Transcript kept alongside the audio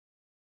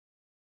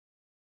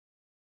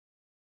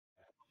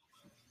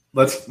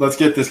let's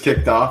get this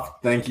kicked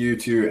off. Thank you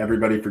to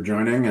everybody for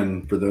joining,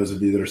 and for those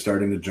of you that are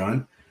starting to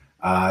join.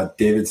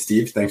 David,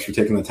 Steve, thanks for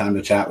taking the time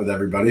to chat with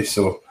everybody.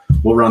 So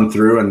we'll run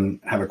through and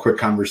have a quick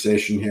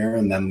conversation here,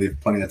 and then leave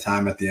plenty of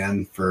time at the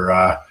end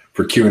for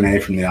Q&A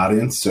from the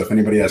audience. So if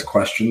anybody has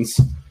questions,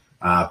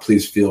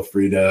 please feel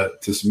free to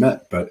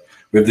submit. But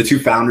we have the two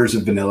founders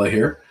of Vanilla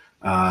here,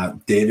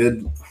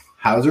 David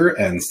Hauser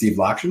and Steve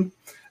Lockshin.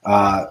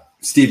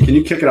 Steve, can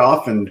you kick it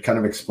off and kind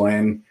of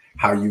explain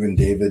how you and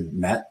David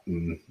met?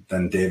 And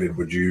then David,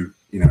 would you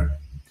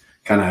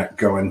kind of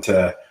go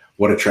into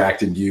what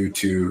attracted you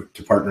to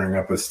partnering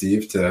up with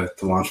Steve to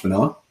launch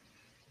Vanilla?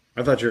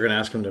 I thought you were going to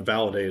ask him to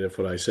validate if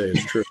what I say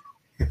is true.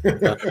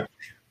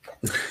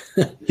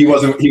 He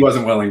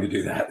wasn't willing to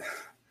do that.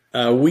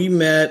 We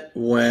met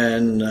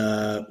when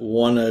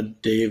one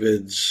of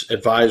David's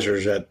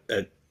advisors at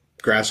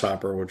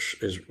Grasshopper,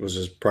 which was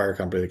his prior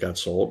company that got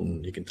sold,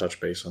 and you can touch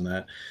base on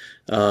that,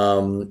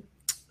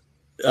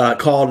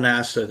 called and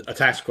asked a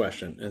tax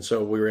question. And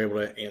so we were able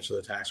to answer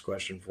the tax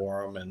question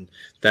for him, and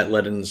that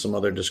led into some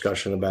other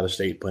discussion about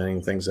estate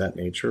planning, things of that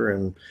nature.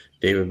 And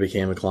David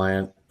became a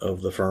client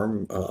of the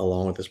firm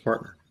along with his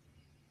partner.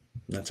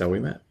 And that's how we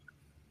met.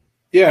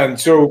 Yeah, and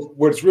so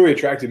what's really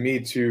attracted me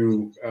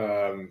to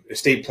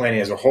estate planning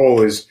as a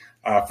whole is,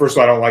 first of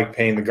all, I don't like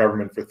paying the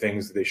government for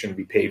things that they shouldn't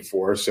be paid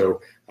for.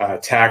 So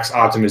tax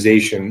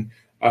optimization.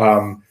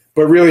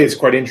 But really, it's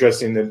quite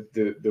interesting that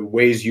the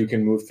ways you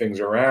can move things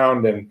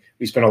around. And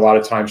we spent a lot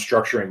of time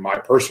structuring my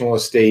personal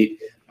estate,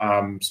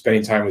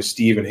 spending time with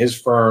Steve and his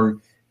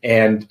firm.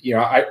 And,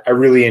 I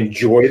really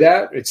enjoy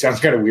that. It sounds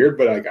kind of weird,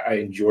 but I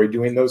enjoy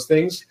doing those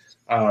things.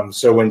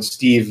 So when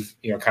Steve,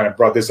 kind of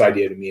brought this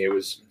idea to me, it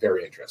was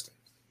very interesting.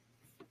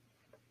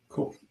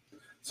 Cool.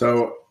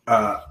 So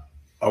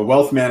a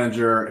wealth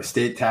manager,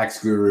 estate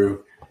tax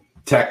guru,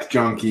 tech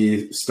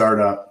junkie,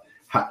 startup.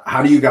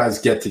 How do you guys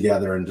get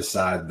together and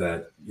decide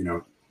that,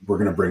 we're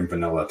going to bring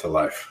Vanilla to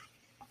life?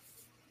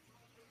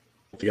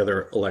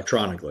 Together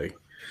electronically,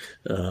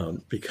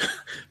 because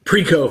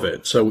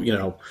pre-COVID. So,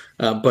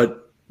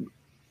 but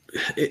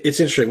it's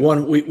interesting.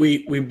 One,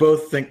 we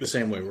both think the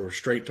same way. We're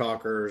straight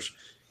talkers,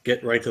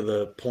 get right to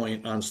the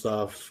point on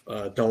stuff,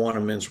 don't want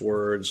to mince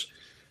words.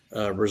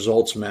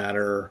 Results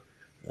matter.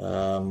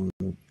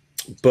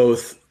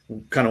 Both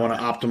kind of want to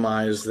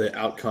optimize the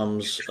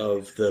outcomes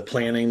of the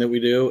planning that we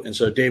do. And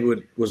so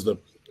David was the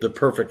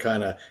perfect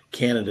kind of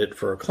candidate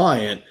for a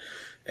client.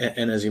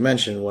 And as you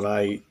mentioned, when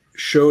I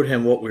showed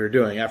him what we were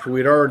doing, after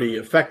we'd already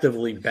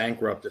effectively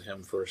bankrupted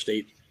him for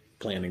estate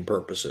planning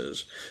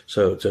purposes,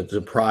 so to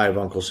deprive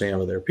Uncle Sam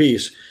of their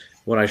piece,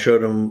 when I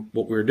showed him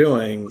what we were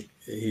doing,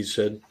 he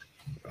said,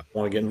 I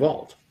want to get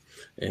involved.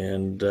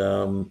 And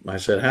I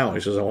said, how? He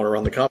says, I want to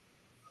run the company.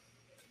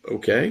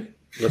 Okay,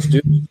 let's do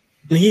it.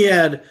 And he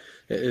had,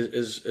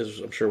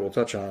 as I'm sure we'll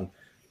touch on,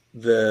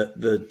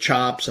 the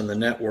chops and the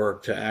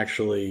network to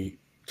actually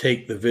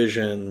take the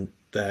vision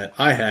that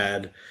I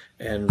had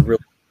and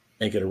really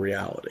make it a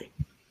reality.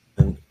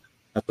 And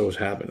that's what's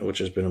happened, which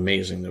has been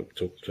amazing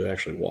to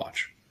actually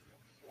watch.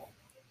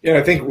 Yeah,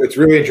 I think what's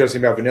really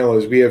interesting about Vanilla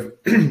is we have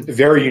a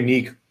very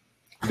unique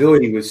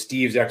ability with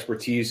Steve's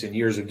expertise and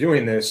years of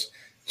doing this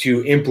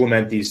to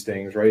implement these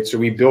things, right? So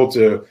we built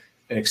an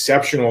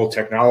exceptional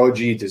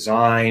technology,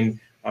 design,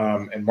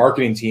 and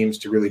marketing teams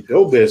to really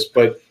build this.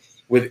 But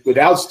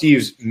without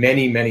Steve's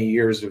many, many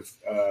years of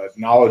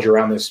knowledge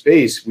around this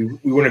space, we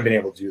wouldn't have been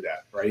able to do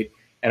that, right?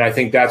 And I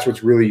think that's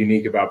what's really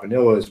unique about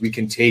Vanilla is we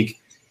can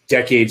take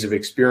decades of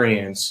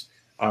experience,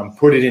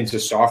 put it into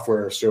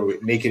software, so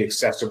make it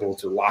accessible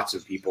to lots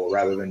of people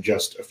rather than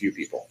just a few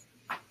people.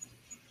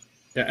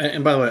 Yeah,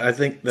 and by the way, I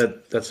think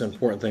that's an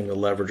important thing to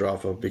leverage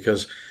off of,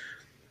 because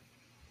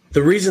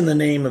the reason the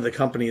name of the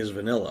company is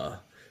Vanilla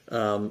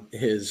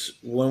is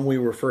when we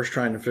were first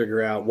trying to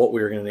figure out what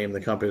we were going to name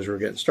the company as we were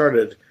getting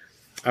started,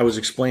 I was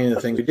explaining the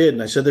things we did,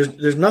 and I said,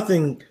 there's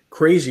nothing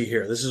crazy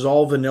here. This is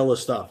all vanilla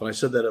stuff. And I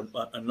said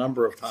that a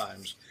number of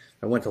times.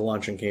 I went to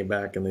lunch and came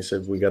back, and they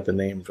said, we got the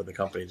name for the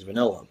company, it's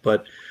Vanilla.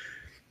 But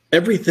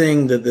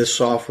everything that this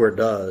software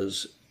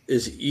does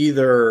is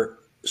either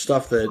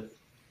stuff that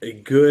a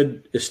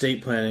good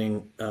estate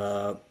planning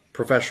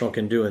professional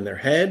can do in their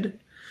head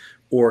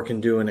or can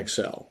do in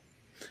Excel.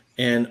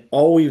 And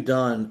all we've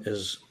done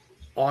is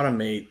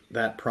automate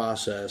that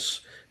process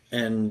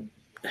and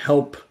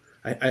help.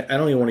 I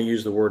don't even want to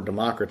use the word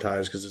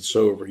democratize because it's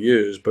so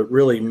overused, but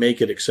really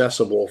make it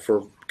accessible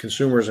for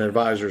consumers and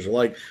advisors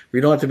alike.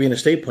 We don't have to be an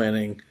estate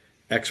planning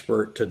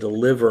expert to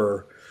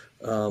deliver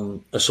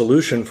a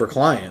solution for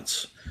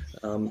clients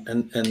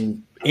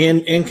and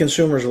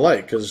consumers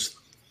alike, because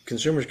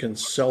consumers can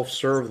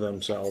self-serve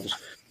themselves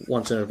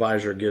once an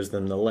advisor gives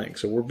them the link.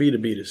 So we're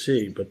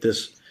B2B2C, but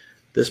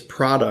this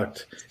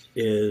product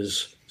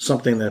is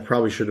something that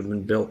probably should have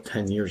been built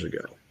 10 years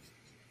ago.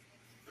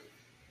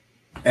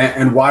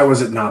 And why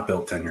was it not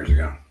built 10 years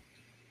ago?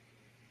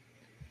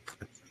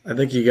 I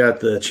think you got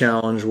the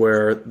challenge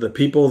where the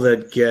people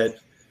that get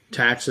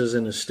taxes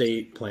and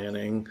estate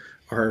planning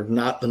are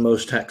not the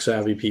most tech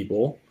savvy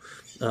people.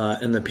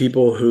 And the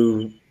people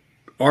who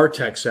are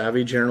tech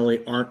savvy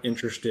generally aren't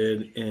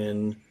interested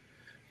in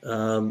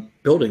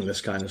building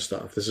this kind of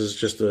stuff. This is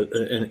just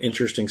an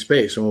interesting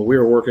space. And when we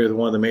were working with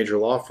one of the major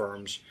law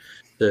firms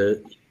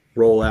to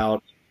roll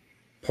out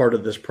part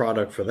of this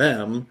product for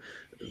them,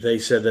 they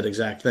said that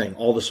exact thing.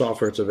 All the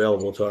software that's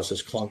available to us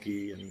is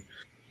clunky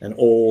and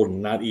old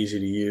and not easy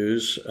to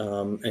use.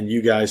 And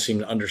you guys seem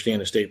to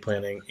understand estate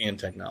planning and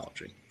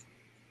technology.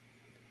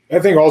 I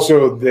think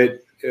also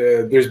that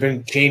there's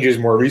been changes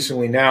more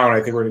recently now, and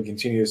I think we're going to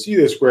continue to see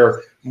this,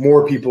 where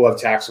more people have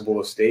taxable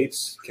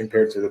estates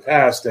compared to the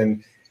past.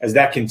 And as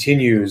that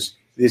continues,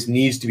 this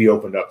needs to be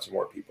opened up to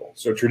more people.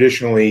 So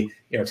traditionally,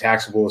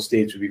 taxable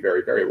estates would be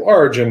very, very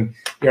large. And,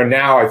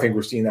 now I think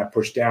we're seeing that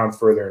push down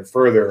further and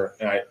further.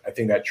 And I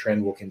think that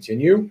trend will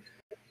continue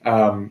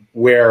and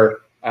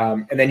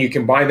then you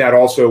combine that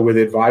also with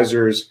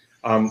advisors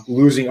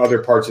losing other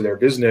parts of their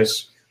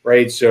business,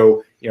 right?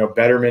 So,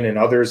 Betterment and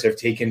others have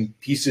taken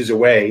pieces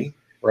away,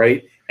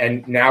 right?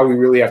 And now we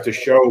really have to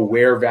show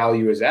where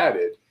value is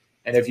added.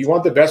 And if you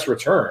want the best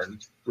return,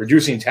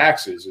 reducing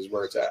taxes is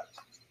where it's at.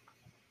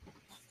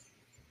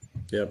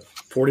 Yep.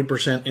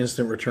 40%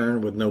 instant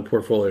return with no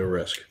portfolio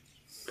risk.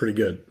 Pretty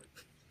good.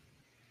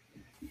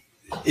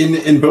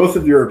 In both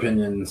of your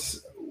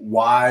opinions,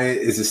 why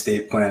is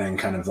estate planning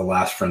kind of the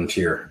last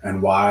frontier?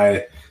 And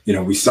why,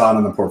 we saw it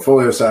on the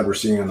portfolio side, we're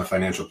seeing it on the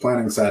financial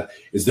planning side.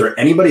 Is there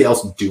anybody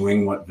else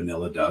doing what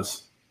Vanilla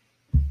does?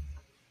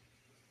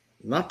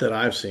 Not that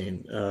I've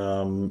seen.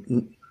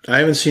 I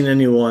haven't seen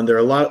anyone. There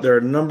are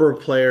a number of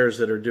players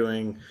that are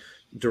doing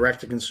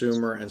direct to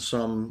consumer and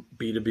some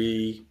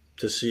B2B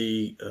to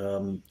see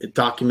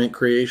document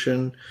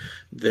creation.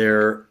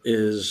 There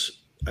is,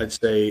 I'd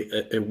say,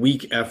 a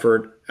weak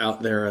effort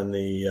out there on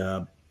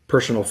the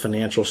personal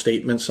financial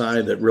statement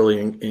side that really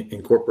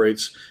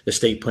incorporates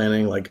estate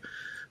planning, like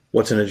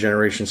what's in a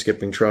generation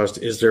skipping trust?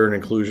 Is there an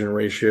inclusion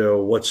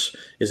ratio?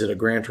 Is it a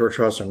grantor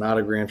trust or not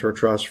a grantor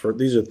trust?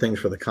 These are things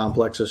for the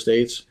complex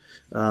estates.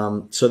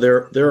 So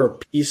there are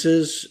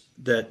pieces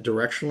that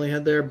directionally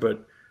head there,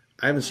 but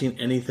I haven't seen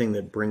anything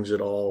that brings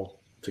it all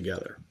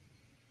together.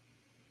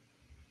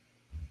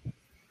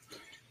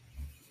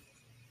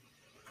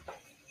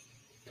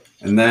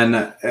 And then,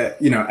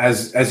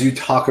 as you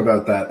talk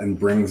about that and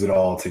brings it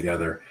all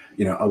together,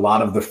 a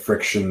lot of the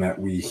friction that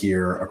we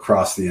hear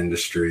across the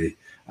industry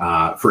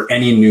for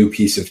any new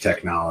piece of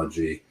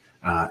technology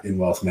in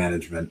wealth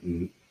management,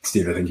 and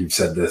Steve, I think you've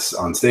said this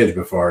on stage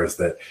before, is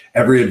that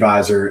every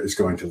advisor is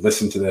going to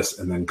listen to this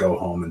and then go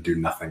home and do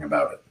nothing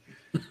about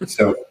it.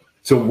 So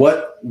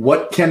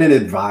what can an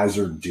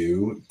advisor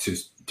do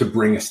to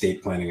bring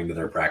estate planning into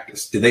their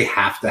practice? Do they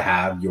have to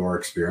have your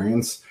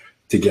experience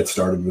to get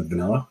started with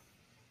Vanilla?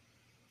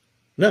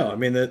 No, I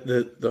mean,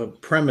 the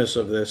premise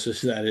of this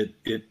is that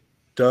it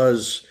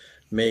does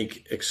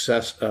make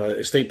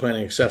estate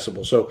planning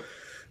accessible. So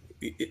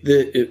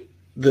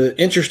the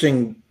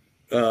interesting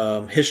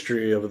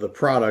history of the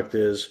product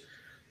is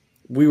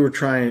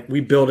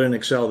we built in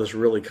Excel this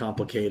really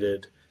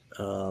complicated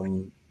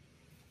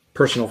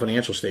personal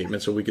financial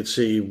statement so we could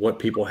see what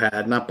people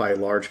had, not by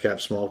large cap,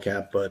 small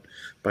cap, but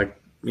by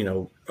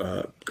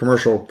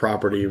commercial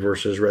property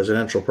versus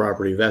residential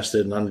property,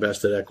 vested and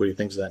unvested equity,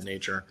 things of that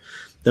nature.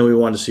 Then we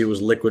wanted to see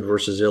was liquid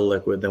versus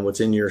illiquid, then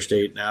what's in your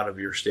state and out of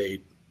your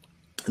state,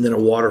 and then a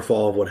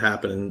waterfall of what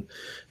happened.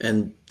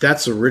 And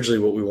that's originally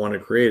what we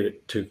wanted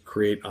to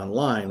create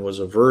online, was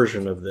a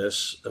version of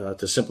this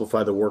to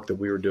simplify the work that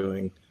we were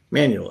doing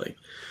manually.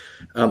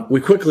 We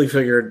quickly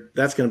figured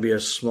that's going to be a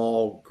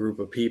small group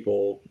of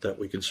people that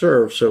we could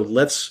serve. So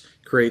let's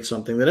create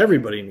something that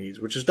everybody needs,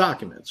 which is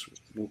documents.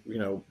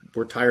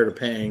 We're tired of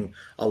paying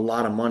a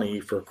lot of money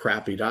for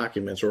crappy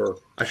documents, or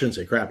I shouldn't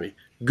say crappy,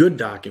 good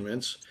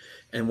documents.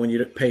 And when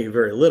you pay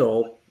very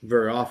little,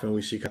 very often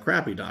we see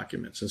crappy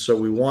documents. And so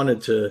we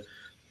wanted to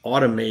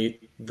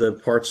automate the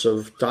parts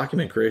of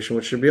document creation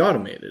which should be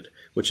automated,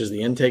 which is the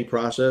intake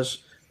process,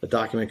 the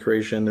document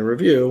creation, the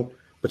review,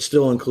 but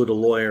still include a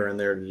lawyer in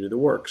there to do the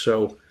work.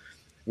 So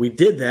we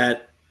did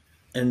that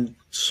and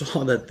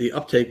saw that the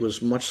uptake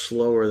was much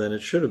slower than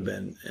it should have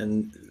been.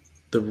 And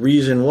the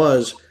reason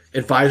was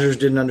advisors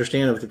didn't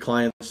understand if the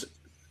clients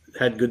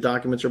had good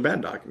documents or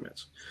bad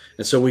documents.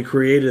 And so we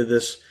created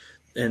this,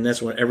 and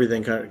that's when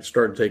everything kind of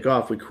started to take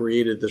off. We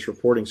created this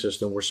reporting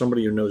system where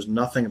somebody who knows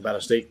nothing about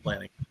estate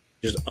planning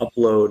just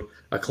upload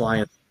a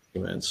client's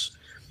documents,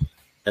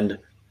 and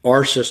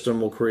our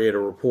system will create a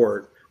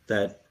report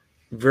that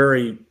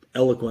very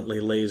eloquently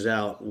lays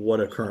out what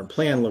a current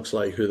plan looks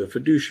like, who the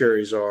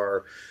fiduciaries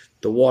are,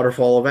 the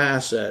waterfall of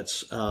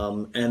assets,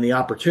 and the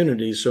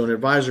opportunities. So an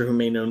advisor who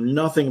may know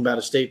nothing about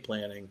estate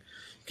planning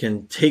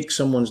can take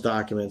someone's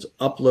documents,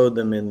 upload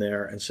them in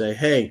there, and say,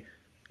 hey,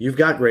 you've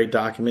got great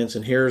documents,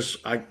 and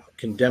I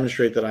can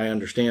demonstrate that I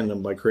understand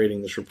them by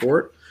creating this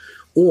report,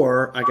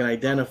 or I can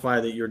identify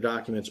that your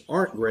documents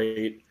aren't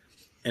great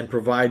and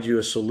provide you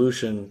a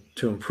solution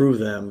to improve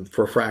them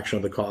for a fraction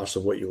of the cost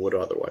of what you would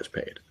otherwise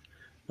paid.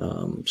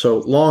 So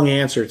long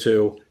answer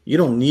to, you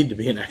don't need to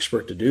be an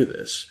expert to do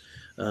this,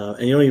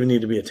 and you don't even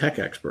need to be a tech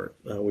expert.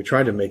 We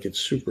tried to make it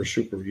super,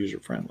 super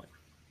user-friendly.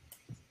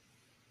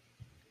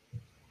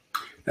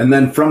 And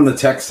then from the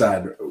tech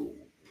side,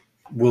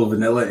 will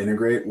Vanilla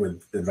integrate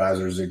with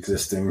Advisor's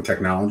existing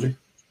technology?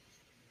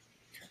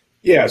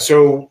 Yeah,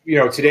 so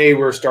today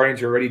we're starting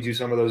to already do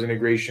some of those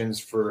integrations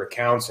for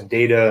accounts and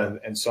data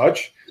and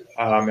such,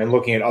 and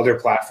looking at other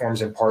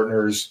platforms and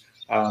partners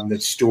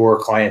that store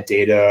client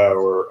data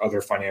or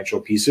other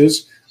financial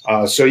pieces.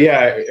 So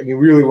yeah, I mean,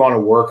 we really want to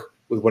work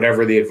with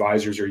whatever the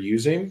advisors are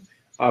using.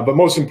 But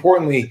most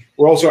importantly,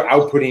 we're also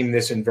outputting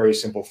this in very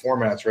simple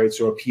formats, right?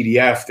 So a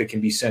PDF that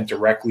can be sent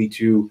directly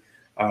to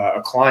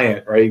a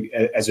client, right,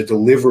 as a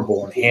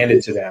deliverable and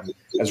handed to them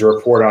as a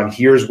report on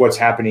here's what's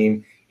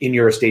happening in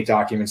your estate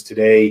documents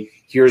today.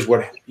 Here's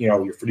what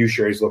your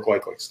fiduciaries look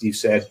like Steve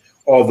said,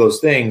 all those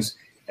things.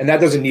 And that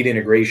doesn't need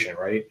integration,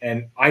 right?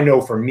 And I know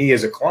for me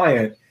as a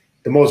client,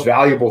 the most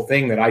valuable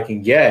thing that I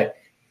can get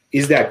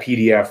is that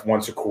PDF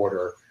once a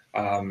quarter.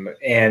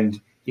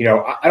 And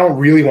I don't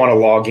really want to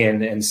log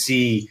in and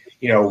see,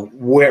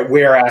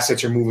 where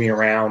assets are moving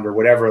around or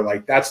whatever.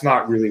 Like, that's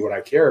not really what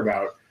I care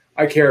about.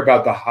 I care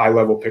about the high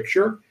level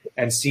picture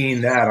and seeing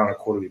that on a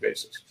quarterly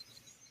basis.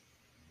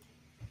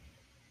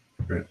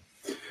 Right.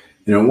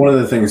 One of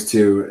the things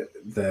too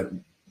that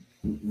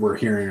we're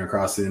hearing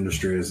across the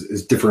industry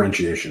is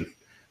differentiation.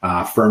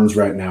 Firms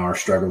right now are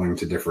struggling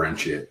to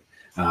differentiate.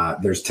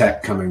 There's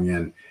tech coming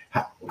in.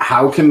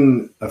 How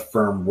can a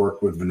firm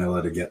work with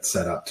Vanilla to get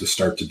set up to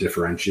start to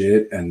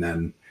differentiate and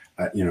then,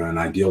 in an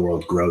ideal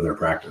world, grow their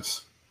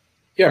practice?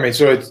 Yeah, I mean,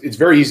 so it's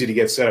very easy to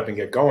get set up and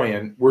get going.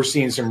 And we're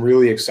seeing some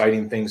really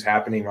exciting things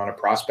happening on a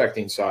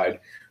prospecting side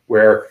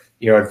where,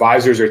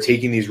 advisors are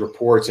taking these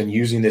reports and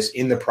using this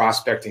in the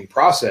prospecting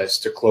process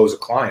to close a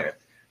client,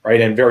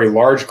 right? And very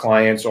large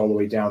clients all the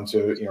way down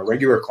to,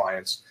 regular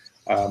clients.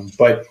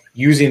 But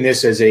using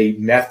this as a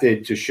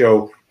method to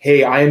show,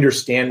 hey, I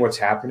understand what's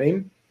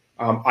happening.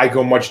 I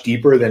go much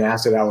deeper than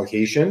asset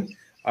allocation.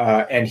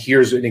 And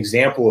here's an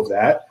example of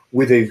that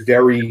with a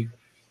very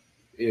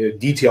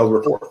detailed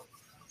report.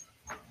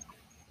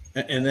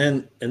 And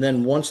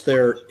then once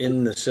they're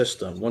in the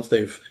system, once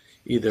they've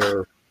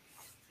either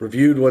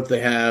reviewed what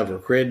they have or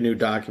created new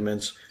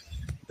documents,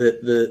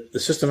 the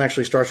system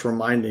actually starts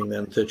reminding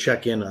them to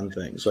check in on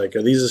things like,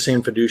 are these the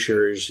same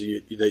fiduciaries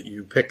that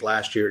you picked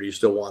last year? Do you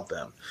still want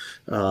them?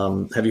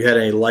 Have you had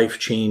any life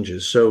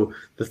changes? So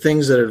the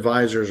things that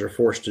advisors are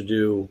forced to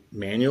do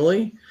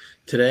manually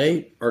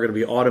today are going to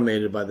be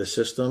automated by the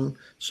system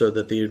so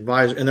that the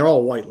advisor, and they're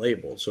all white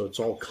labeled, so it's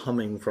all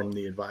coming from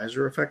the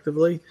advisor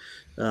effectively.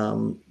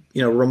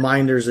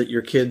 Reminders that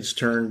your kids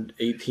turned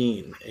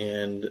 18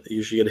 and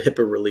you should get a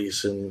HIPAA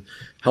release and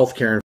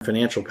healthcare and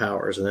financial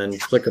powers, and then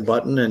click a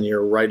button and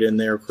you're right in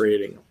there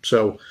creating them.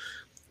 So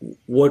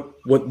what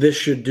this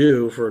should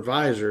do for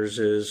advisors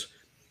is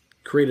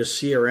create a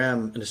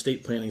CRM, an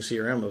estate planning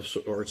CRM of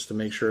sorts, to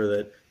make sure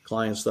that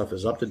client stuff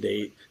is up to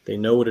date. They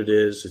know what it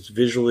is. It's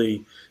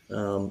visually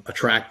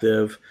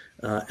attractive,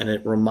 and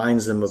it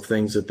reminds them of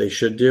things that they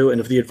should do.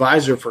 And if the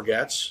advisor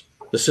forgets,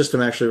 the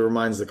system actually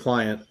reminds the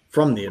client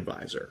from the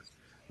advisor.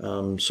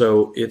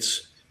 So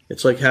it's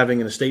like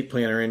having an estate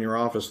planner in your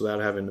office without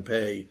having to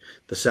pay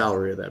the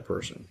salary of that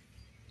person.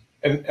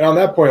 And on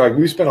that point, like,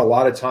 we spent a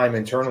lot of time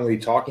internally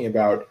talking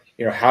about,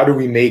 how do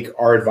we make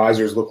our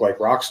advisors look like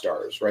rock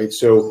stars, right?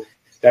 So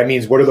that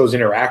means, what do those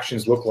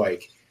interactions look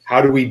like?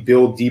 How do we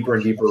build deeper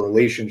and deeper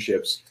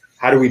relationships?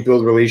 How do we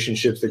build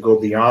relationships that go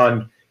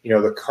beyond,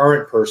 the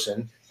current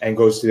person and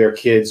goes to their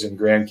kids and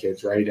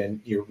grandkids, right? And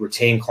you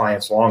retain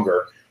clients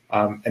longer.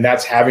 And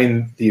that's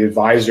having the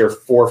advisor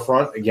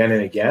forefront again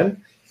and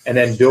again, and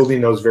then building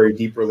those very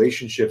deep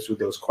relationships with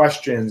those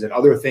questions and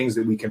other things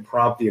that we can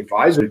prompt the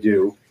advisor to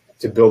do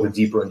to build a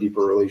deeper and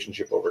deeper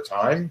relationship over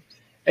time.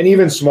 And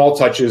even small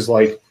touches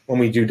like when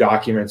we do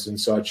documents and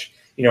such,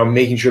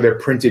 making sure they're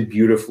printed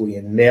beautifully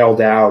and mailed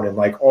out, and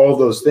like all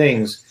those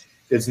things.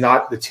 It's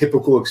not the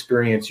typical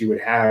experience you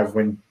would have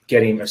when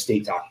getting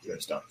estate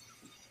documents done.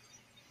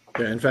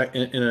 Yeah, in fact,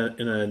 in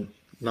a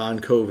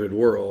non-COVID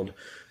world,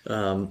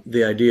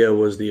 the idea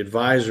was the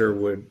advisor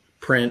would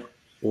print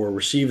or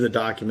receive the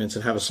documents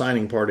and have a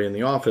signing party in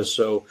the office.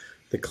 So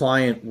the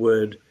client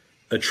would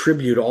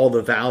attribute all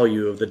the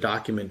value of the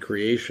document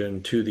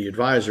creation to the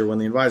advisor, when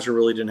the advisor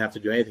really didn't have to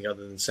do anything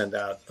other than send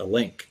out a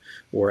link,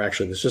 or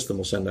actually the system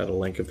will send out a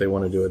link if they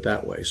want to do it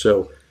that way.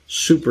 So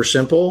super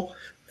simple.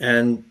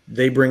 And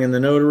they bring in the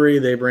notary,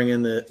 they bring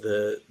in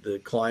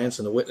the clients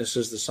and the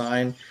witnesses to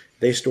sign.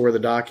 They store the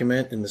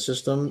document in the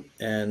system,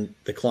 and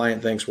the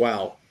client thinks,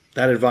 wow,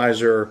 that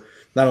advisor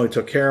not only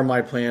took care of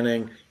my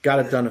planning, got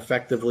it done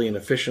effectively and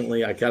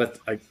efficiently.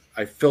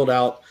 I filled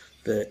out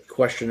the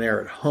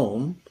questionnaire at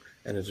home,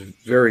 and it's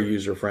very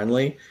user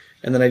friendly.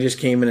 And then I just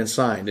came in and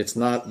signed. It's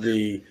not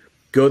the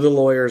go to the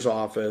lawyer's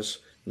office,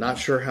 not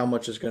sure how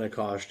much it's going to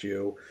cost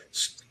you,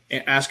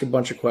 ask a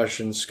bunch of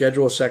questions,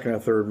 schedule a second or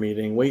third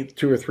meeting, wait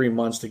 2 or 3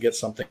 months to get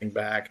something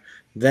back,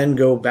 then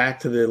go back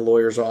to the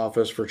lawyer's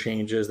office for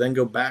changes, then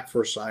go back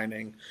for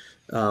signing.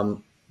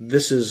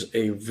 This is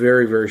a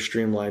very, very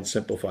streamlined,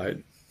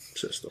 simplified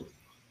system.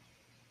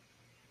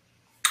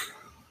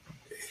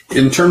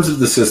 In terms of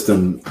the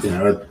system,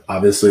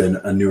 obviously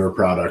a newer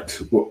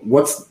product.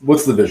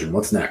 What's the vision?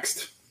 What's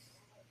next?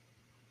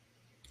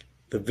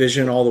 The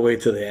vision all the way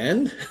to the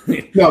end?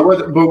 No,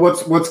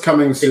 but what's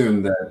coming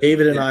soon? That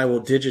David and I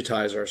will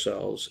digitize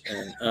ourselves,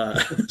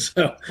 and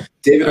so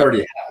David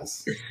already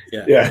has.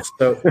 Yeah.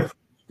 So,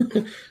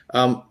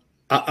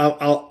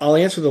 I'll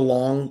answer the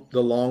long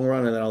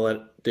run, and then I'll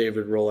let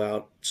David roll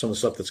out some of the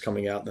stuff that's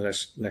coming out in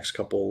the next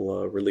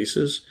couple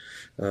releases.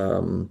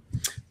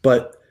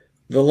 But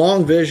the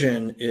long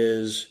vision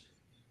is,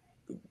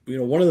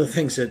 one of the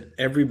things that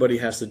everybody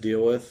has to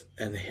deal with,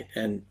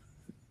 and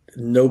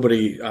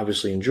nobody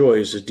obviously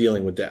enjoys, is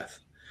dealing with death.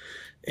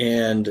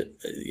 And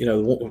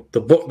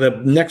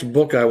the next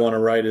book I want to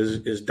write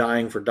is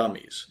Dying for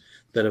Dummies,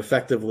 that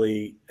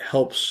effectively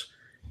helps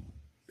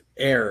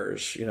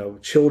heirs,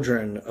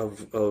 children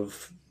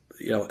of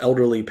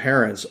elderly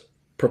parents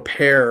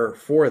prepare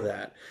for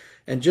that.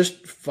 And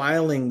just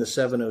filing the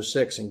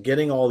 706 and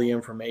getting all the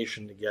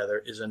information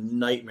together is a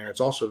nightmare. It's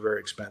also very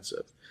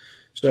expensive.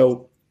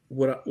 So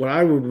what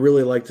I would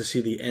really like to see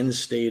the end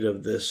state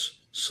of this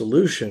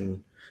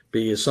solution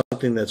be is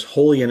something that's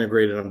wholly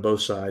integrated on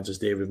both sides. As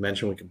David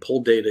mentioned, we can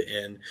pull data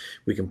in,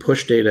 we can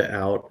push data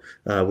out,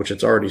 which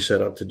it's already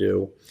set up to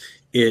do.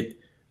 It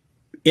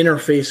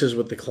interfaces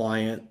with the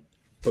client,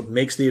 but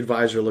makes the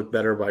advisor look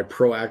better by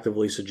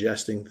proactively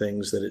suggesting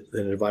things that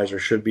an advisor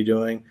should be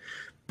doing.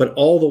 But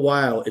all the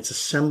while, it's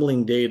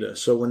assembling data.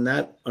 So when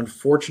that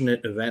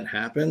unfortunate event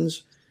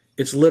happens,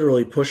 it's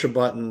literally push a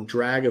button,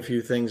 drag a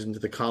few things into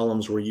the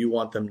columns where you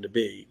want them to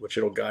be, which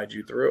it'll guide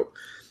you through,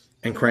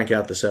 and crank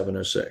out the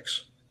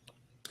 706.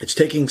 It's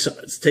taking,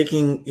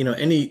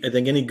 I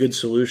think any good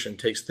solution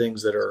takes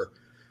things that are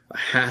a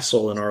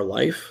hassle in our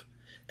life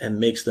and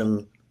makes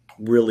them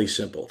really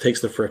simple,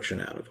 takes the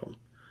friction out of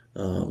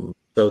them.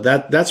 So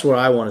that's what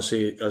I want to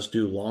see us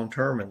do long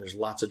term, and there's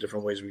lots of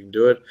different ways we can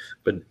do it.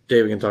 But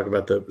David can talk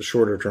about the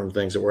shorter term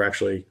things that we're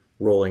actually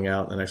rolling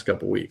out in the next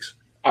couple of weeks.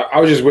 I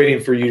was just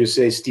waiting for you to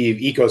say, Steve,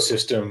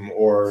 ecosystem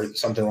or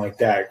something like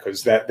that,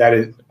 because that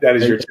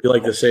is your. You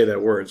like to say that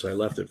word, so I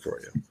left it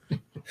for you.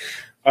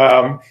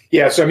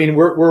 Yeah, so I mean,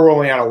 we're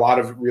rolling out a lot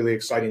of really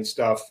exciting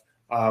stuff.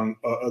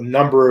 A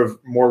number of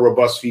more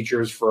robust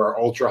features for our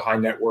ultra high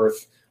net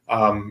worth,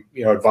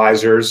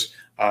 advisors.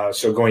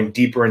 So going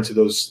deeper into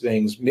those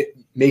things,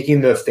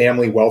 making the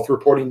family wealth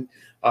reporting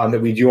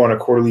that we do on a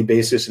quarterly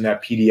basis in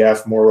that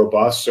PDF more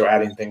robust. So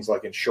adding things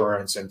like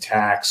insurance and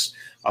tax,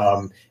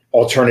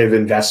 alternative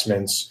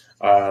investments,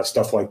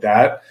 stuff like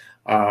that.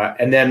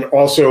 And then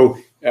also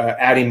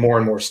adding more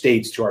and more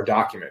states to our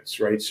documents,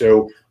 right?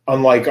 So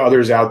unlike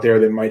others out there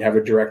that might have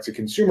a direct to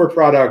consumer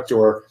product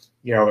or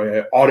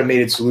an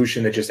automated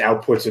solution that just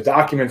outputs a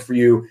document for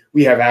you,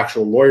 we have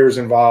actual lawyers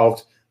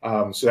involved.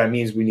 So that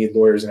means we need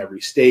lawyers in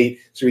every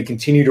state. So we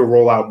continue to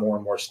roll out more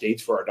and more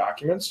states for our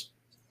documents.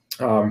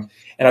 And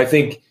I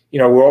think,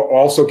 we'll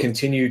also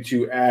continue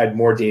to add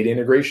more data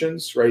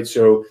integrations, right?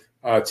 So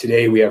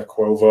today we have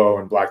Quovo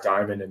and Black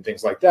Diamond and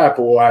things like that,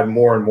 but we'll add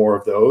more and more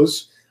of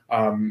those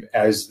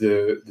as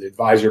the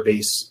advisor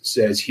base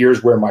says,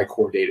 here's where my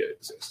core data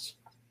exists.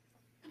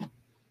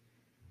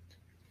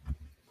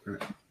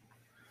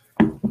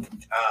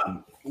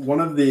 One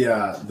of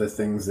the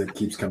things that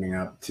keeps coming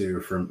up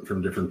too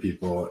from different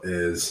people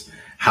is,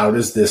 how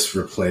does this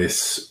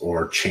replace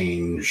or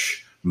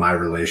change my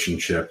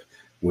relationship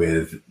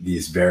with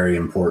these very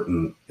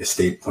important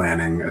estate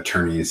planning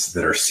attorneys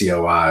that are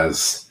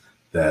COIs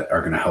that are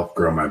going to help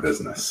grow my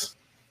business?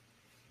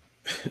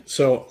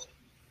 So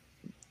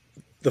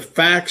the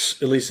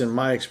facts, at least in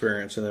my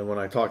experience, and then when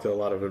I talk to a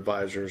lot of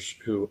advisors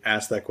who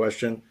ask that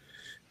question,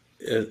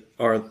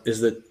 is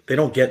that they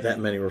don't get that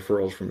many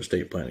referrals from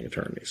estate planning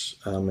attorneys.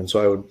 And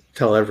so I would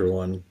tell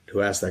everyone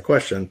who asks that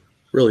question,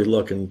 really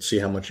look and see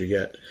how much you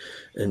get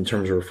in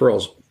terms of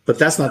referrals. But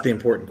that's not the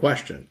important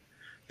question.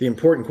 The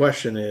important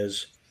question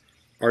is,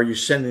 are you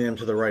sending them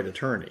to the right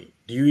attorney?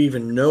 Do you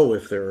even know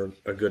if they're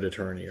a good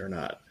attorney or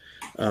not?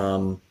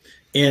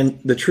 And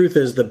the truth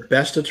is, the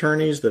best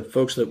attorneys, the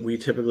folks that we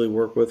typically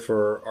work with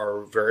for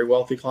our very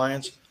wealthy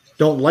clients,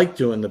 don't like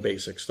doing the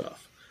basic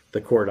stuff,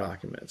 the core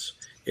documents.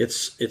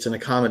 It's an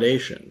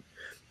accommodation.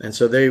 And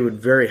so they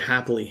would very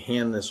happily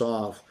hand this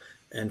off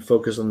and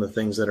focus on the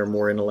things that are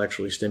more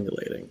intellectually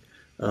stimulating.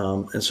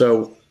 And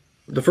so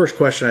the first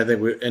question I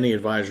think any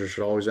advisor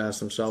should always ask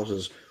themselves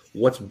is,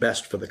 what's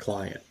best for the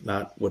client,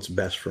 not what's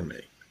best for me?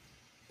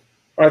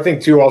 I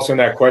think too, also in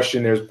that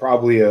question, there's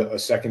probably a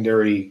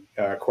secondary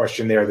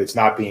question there that's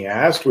not being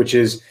asked, which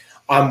is,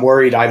 I'm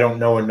worried I don't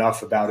know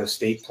enough about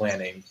estate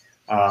planning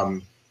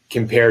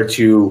compared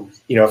to,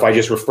 if I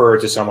just refer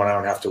it to someone, I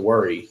don't have to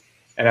worry.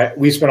 And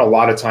we spent a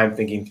lot of time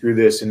thinking through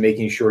this and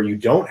making sure you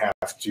don't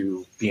have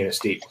to be an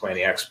estate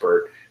planning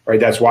expert, right?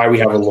 That's why we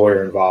have a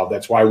lawyer involved.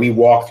 That's why we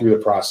walk through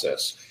the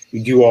process.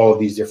 We do all of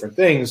these different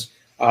things,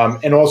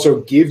 and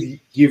also give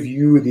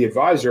you, the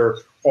advisor,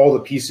 all the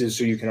pieces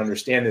so you can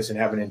understand this and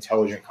have an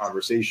intelligent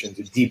conversation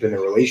to deepen the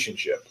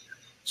relationship.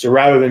 So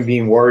rather than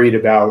being worried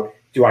about,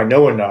 do I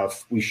know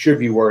enough, we should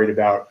be worried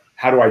about,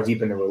 how do I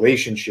deepen the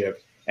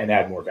relationship and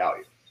add more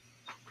value?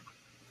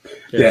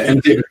 Yeah,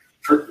 and David,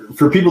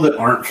 for people that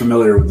aren't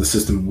familiar with the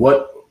system,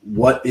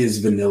 what is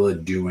Vanilla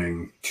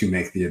doing to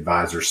make the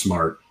advisor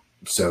smart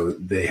so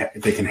they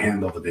can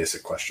handle the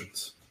basic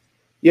questions?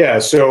 Yeah,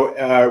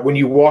 so when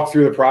you walk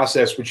through the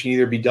process, which can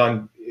either be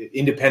done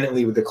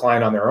independently with the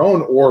client on their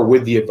own or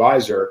with the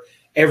advisor,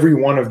 every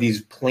one of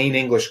these plain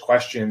English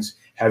questions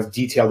have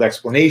detailed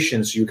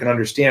explanations so you can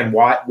understand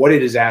what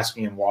it is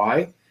asking and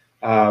why,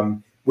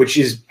 which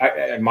is,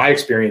 in my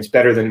experience,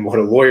 better than what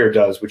a lawyer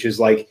does, which is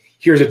like,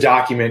 here's a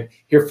document,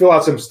 here, fill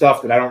out some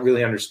stuff that I don't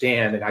really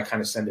understand, and I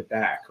kind of send it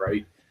back,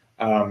 right?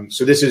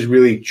 So this is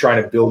really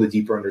trying to build a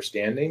deeper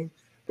understanding.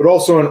 But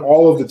also in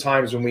all of the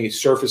times when we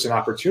surface an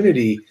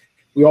opportunity,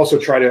 we also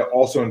try to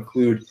also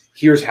include,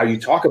 here's how you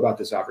talk about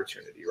this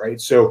opportunity,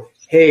 right? So,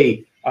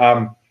 hey,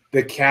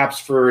 the caps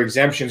for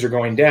exemptions are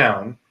going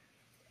down.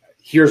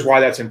 Here's why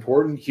that's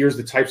important. Here's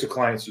the types of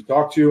clients you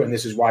talk to, and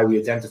this is why we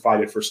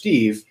identified it for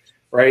Steve,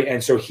 right?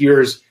 And so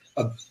here's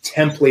a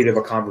template of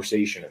a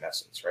conversation in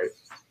essence, right?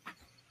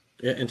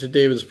 Yeah, and to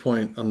David's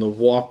point on the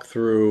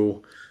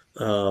walkthrough,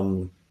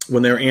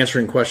 when they're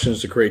answering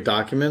questions to create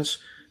documents,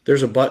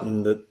 there's a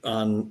button that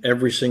on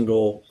every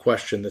single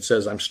question that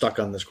says, I'm stuck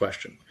on this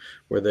question,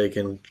 where they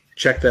can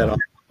check that off,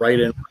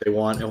 write in what they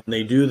want. And when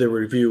they do the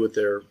review with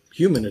their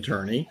human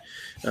attorney,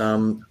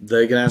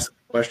 they can ask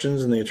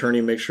questions and the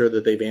attorney makes sure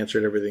that they've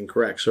answered everything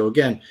correct. So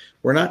again,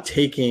 we're not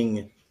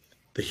taking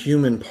the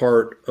human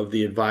part of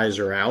the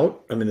advisor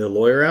out, the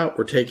lawyer out.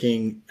 We're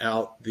taking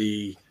out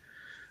the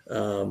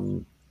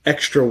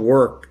extra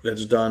work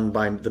that's done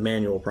by the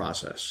manual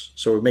process.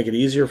 So we make it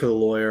easier for the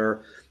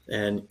lawyer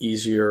and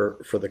easier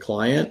for the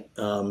client,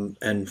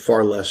 and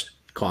far less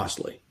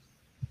costly.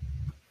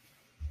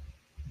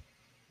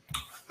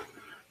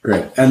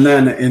 Great. And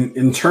then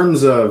in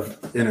terms of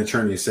an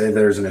attorney, say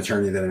there's an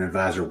attorney that an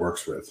advisor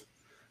works with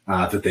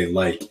that they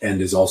like and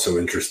is also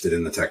interested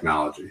in the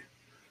technology.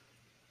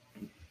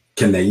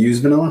 Can they use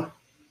Vanilla?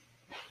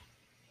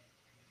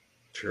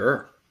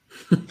 Sure.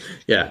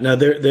 Yeah. Now,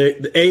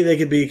 they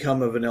could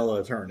become a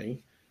Vanilla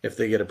attorney if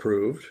they get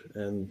approved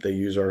and they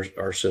use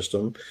our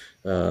system.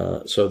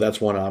 So that's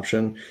one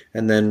option.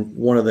 And then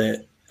one of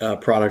the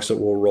products that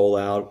we'll roll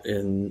out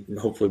in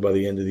hopefully by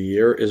the end of the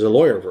year is a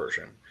lawyer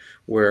version,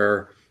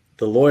 where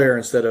the lawyer,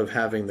 instead of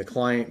having the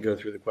client go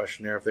through the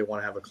questionnaire, if they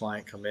want to have a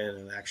client come in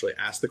and actually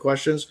ask the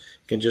questions,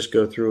 can just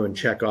go through and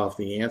check off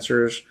the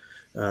answers.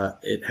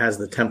 It has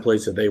the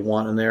templates that they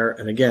want in there.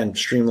 And again,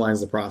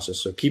 streamlines the process.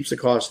 So keeps the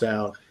cost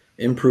down,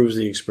 improves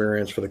the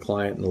experience for the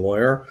client and the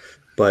lawyer.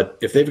 But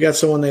if they've got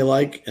someone they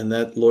like and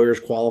that lawyer's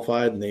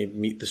qualified and they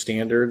meet the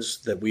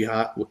standards that we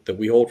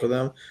hold for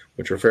them,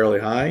 which are fairly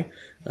high,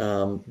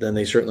 then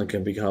they certainly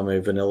can become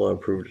a Vanilla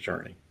approved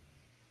attorney.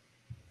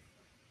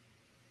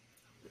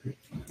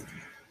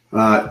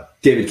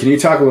 David, can you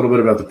talk a little bit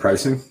about the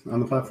pricing on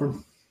the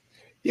platform?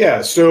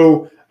 Yeah,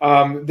 so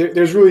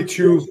there's really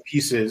two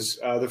pieces.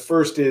 The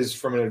first is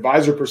from an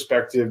advisor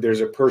perspective,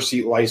 there's a per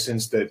seat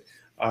license that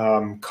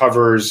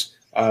covers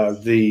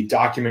the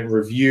document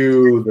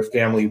review, the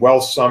family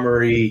wealth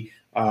summary,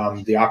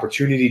 the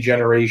opportunity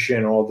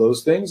generation, all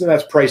those things. And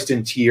that's priced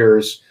in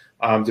tiers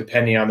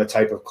depending on the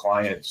type of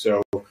client.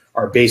 So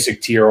our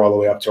basic tier all the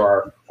way up to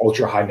our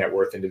ultra high net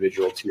worth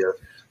individual tier.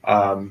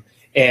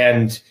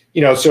 And,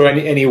 so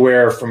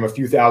anywhere from a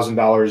few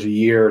 $1,000s a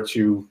year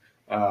to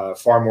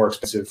far more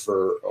expensive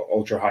for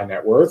ultra high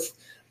net worth.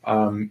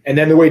 And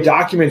then the way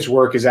documents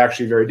work is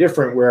actually very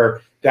different,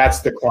 where that's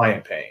the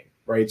client paying,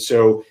 right?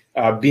 So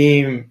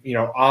being,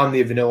 on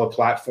the Vanilla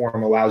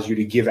platform allows you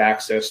to give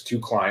access to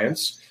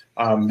clients.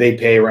 They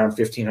pay around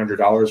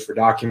 $1,500 for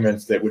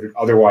documents that would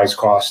otherwise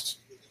cost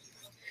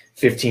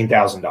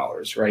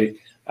 $15,000, right?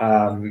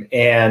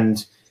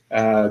 And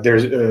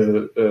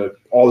there's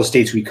all the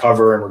states we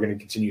cover, and we're going to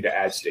continue to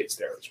add states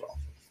there as well.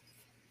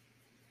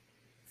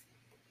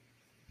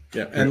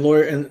 Yeah, and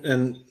lawyer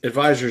and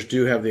advisors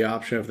do have the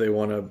option, if they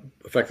want to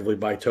effectively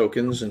buy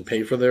tokens and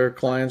pay for their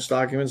clients'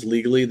 documents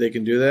legally, they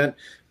can do that.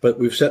 But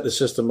we've set the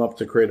system up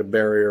to create a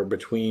barrier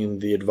between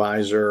the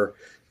advisor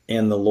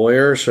and the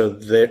lawyer, so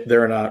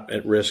they're not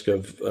at risk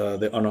of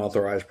the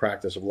unauthorized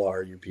practice of law,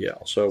 or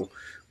UPL. So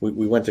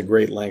we went to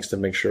great lengths to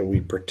make sure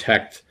we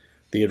protect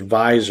the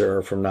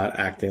advisor from not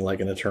acting like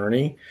an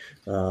attorney.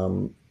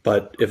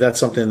 But if that's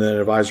something that an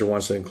advisor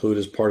wants to include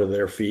as part of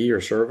their fee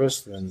or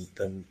service,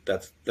 then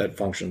that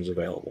function is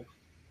available.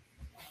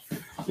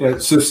 Yeah.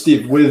 So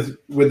Steve,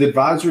 with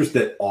advisors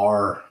that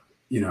are,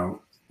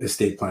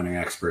 estate planning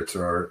experts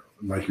or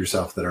like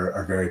yourself that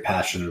are very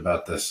passionate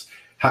about this,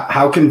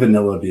 how can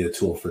Vanilla be a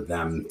tool for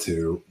them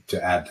to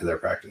add to their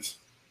practice?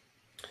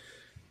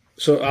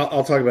 So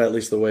I'll talk about at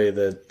least the way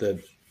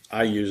that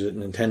I use it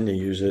and intend to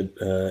use it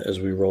as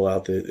we roll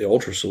out the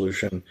Ultra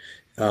solution.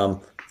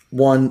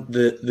 One,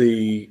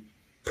 the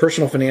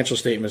personal financial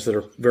statements that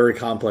are very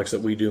complex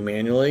that we do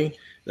manually,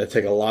 that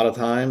take a lot of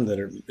time,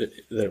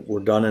 that were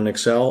done in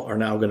Excel, are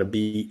now going to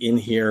be in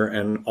here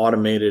and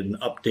automated and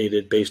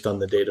updated based on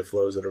the data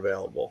flows that are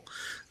available.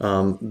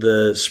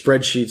 The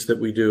spreadsheets that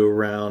we do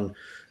around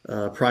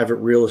private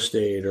real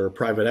estate or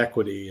private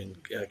equity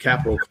and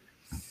capital,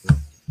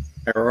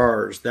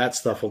 IRRs, that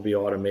stuff will be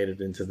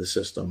automated into the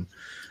system.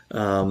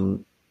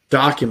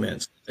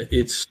 Documents,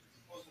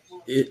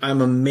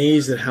 I'm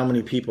amazed at how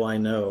many people I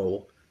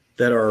know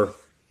that are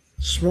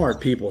smart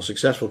people,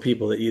 successful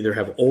people that either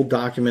have old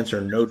documents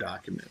or no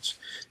documents.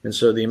 And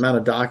so the amount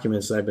of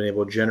documents that I've been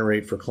able to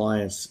generate for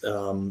clients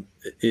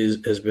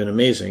has been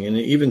amazing. And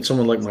even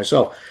someone like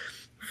myself,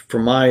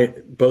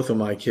 both of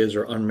my kids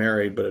are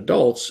unmarried but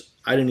adults.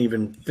 I didn't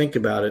even think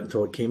about it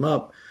until it came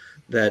up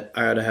that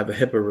I had to have a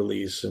HIPAA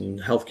release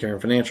and healthcare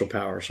and financial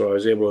power. So I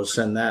was able to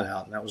send that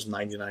out, and that was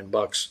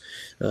 $99.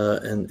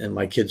 And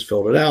my kids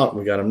filled it out.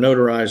 We got them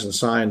notarized and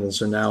signed. And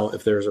so now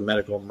if there's a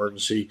medical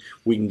emergency,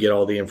 we can get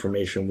all the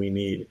information we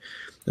need.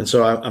 And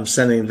so I'm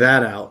sending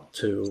that out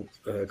to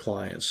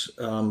clients.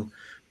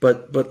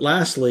 But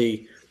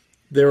lastly,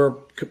 there are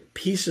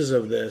pieces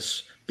of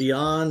this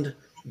beyond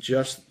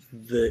just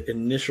the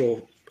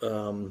initial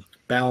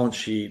balance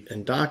sheet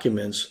and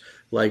documents.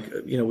 Like,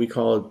 we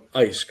call it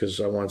ICE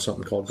because I wanted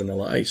something called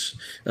vanilla ICE.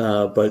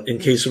 But in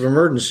case of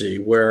emergency,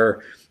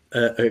 where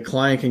a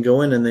client can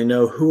go in and they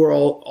know who are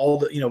all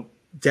the,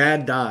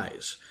 dad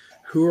dies,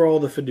 who are all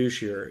the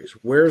fiduciaries,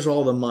 where's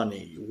all the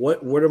money,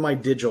 what are my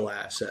digital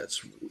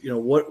assets,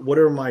 what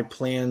are my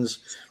plans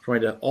for my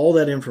dad? All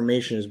that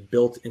information is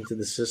built into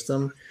the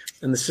system,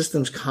 and the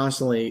system's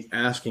constantly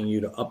asking you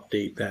to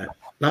update that.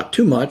 Not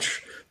too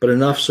much, but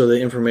enough so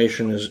the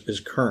information is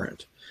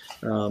current.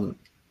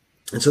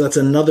 And so that's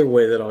another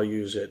way that I'll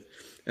use it.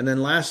 And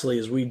then lastly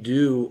is we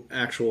do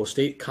actual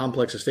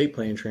complex estate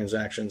planning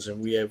transactions,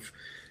 and we have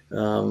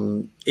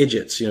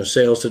IDGITs,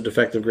 sales to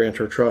defective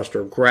grantor trust,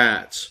 or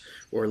GRATs,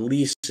 or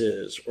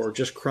leases, or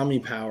just crummy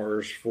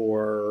powers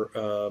for,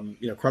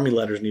 crummy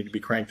letters need to be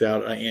cranked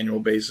out on an annual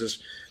basis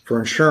for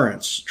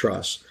insurance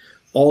trusts.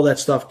 All that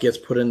stuff gets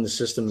put in the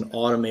system and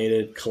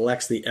automated,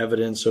 collects the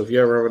evidence. So if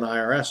you ever have an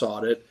IRS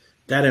audit,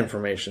 that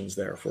information's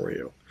there for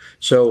you.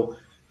 So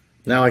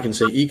now I can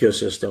say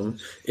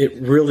ecosystem.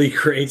 It really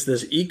creates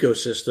this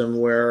ecosystem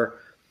where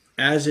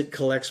as it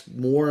collects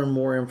more and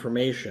more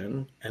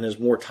information, and as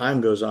more time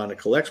goes on, it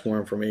collects more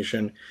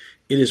information,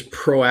 it is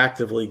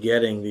proactively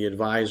getting the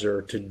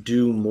advisor to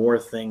do more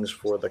things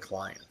for the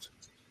client.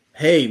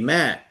 Hey,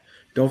 Matt,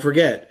 don't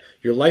forget,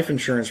 your life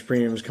insurance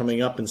premium is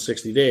coming up in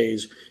 60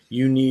 days.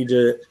 You need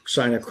to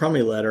sign a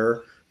crummy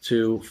letter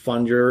to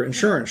fund your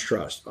insurance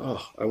trust.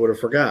 Oh, I would have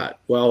forgot.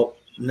 Well,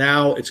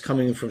 now it's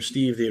coming from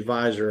Steve, the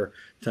advisor,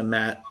 to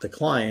Matt, the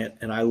client,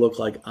 and I look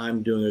like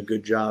I'm doing a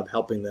good job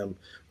helping them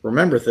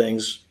remember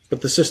things, but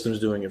the system's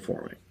doing it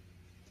for me.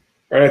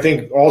 Right. I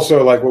think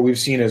also, like, what we've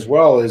seen as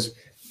well is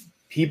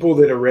people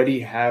that already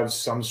have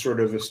some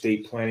sort of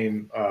estate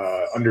planning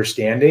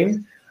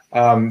understanding.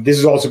 This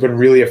has also been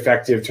really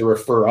effective to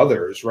refer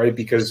others, right?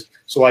 Because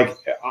I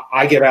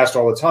get asked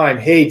all the time,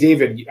 hey,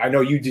 David, I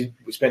know you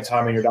spent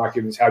time on your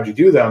documents. How'd you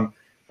do them?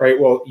 Right.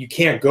 Well, you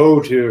can't go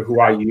to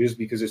who I use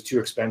because it's too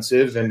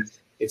expensive and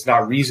it's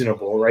not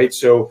reasonable. Right.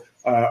 So,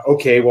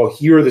 okay, well,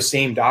 here are the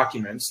same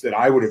documents that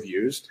I would have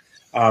used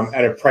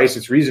at a price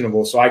that's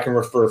reasonable. So I can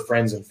refer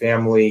friends and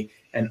family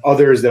and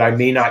others that I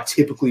may not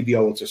typically be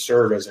able to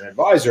serve as an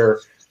advisor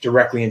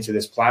directly into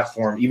this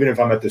platform, even if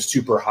I'm at the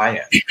super high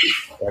end.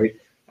 Right.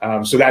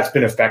 So that's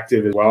been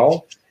effective as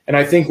well. And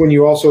I think when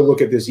you also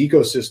look at this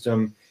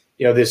ecosystem,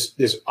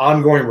 this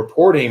ongoing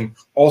reporting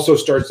also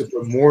starts to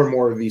put more and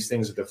more of these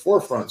things at the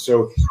forefront.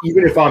 So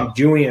even if I'm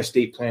doing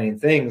estate planning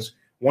things,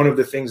 one of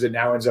the things that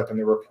now ends up in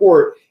the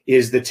report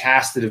is the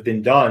tasks that have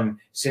been done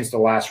since the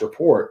last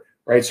report,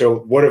 right? So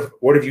what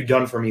have you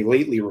done for me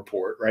lately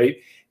report, right?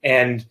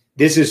 And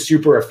this is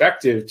super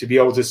effective to be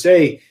able to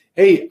say,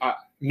 hey,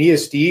 me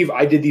as Steve,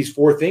 I did these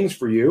 4 things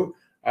for you,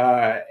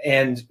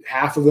 and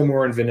half of them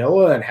were in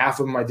vanilla and half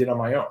of them I did on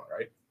my own,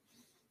 right?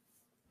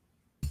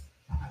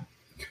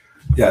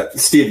 Yeah,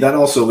 Steve, that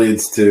also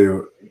leads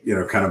to,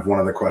 kind of one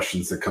of the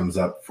questions that comes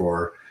up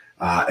for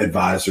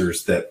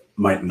advisors that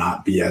might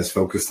not be as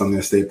focused on the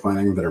estate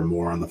planning, that are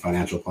more on the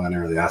financial planning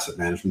or the asset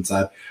management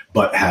side,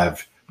 but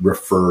have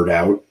referred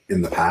out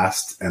in the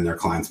past, and their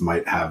clients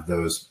might have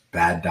those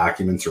bad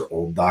documents or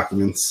old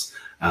documents.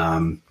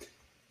 How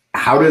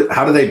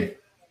can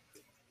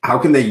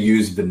they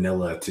use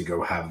vanilla to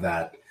go have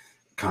that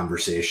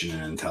conversation in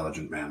an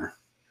intelligent manner?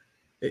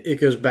 It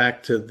goes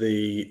back to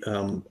the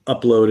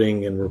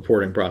uploading and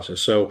reporting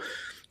process. So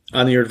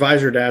on your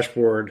advisor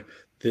dashboard,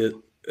 the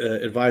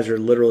advisor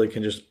literally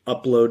can just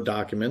upload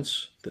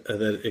documents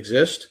that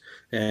exist,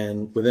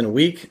 and within a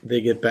week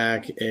they get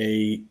back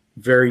a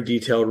very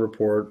detailed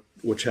report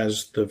which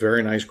has the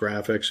very nice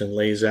graphics and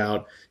lays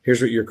out,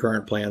 here's what your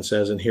current plan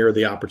says and here are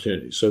the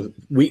opportunities. So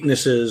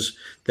weaknesses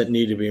that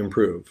need to be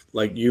improved.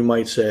 Like you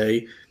might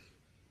say,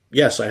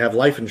 yes, I have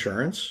life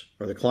insurance,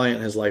 or the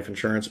client has life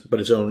insurance, but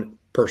it's owned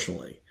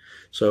personally.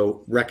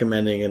 So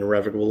recommending an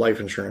irrevocable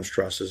life insurance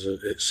trust is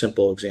a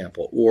simple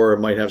example. Or it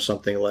might have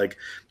something like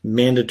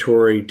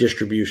mandatory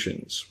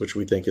distributions, which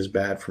we think is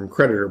bad from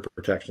creditor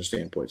protection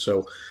standpoint.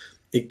 So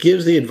it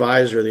gives the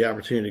advisor the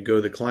opportunity to go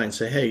to the client and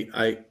say, hey,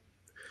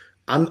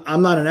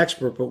 I'm not an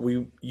expert, but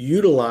we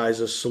utilize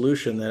a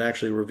solution that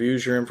actually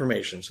reviews your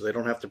information so they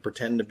don't have to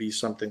pretend to be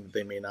something that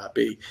they may not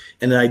be,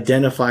 and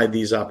identify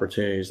these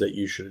opportunities that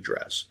you should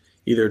address.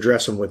 Either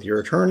address them with your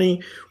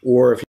attorney,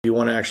 or if you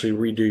want to actually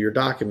redo your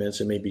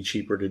documents, it may be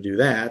cheaper to do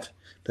that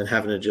than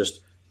having to just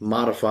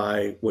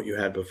modify what you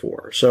had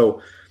before.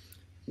 So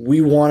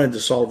we wanted to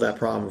solve that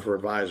problem for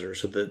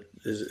advisors so that,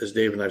 as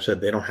Dave and I've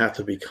said, they don't have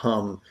to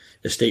become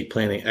estate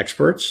planning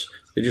experts.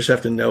 They just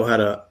have to know how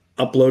to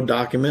upload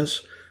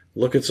documents,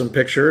 look at some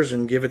pictures,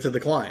 and give it to the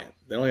client.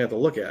 They don't have to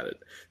look at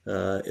it.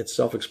 It's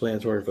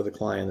self-explanatory for the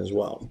client as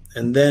well.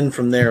 And then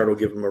from there, it'll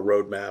give them a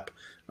roadmap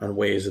on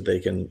ways that they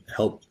can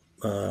help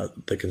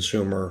the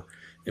consumer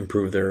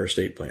improve their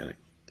estate planning.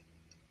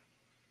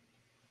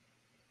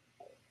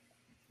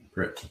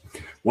 Great.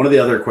 One of the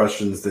other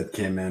questions that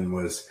came in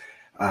was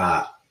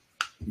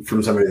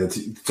from somebody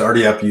that's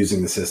already up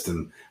using the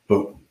system,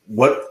 but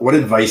what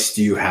advice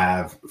do you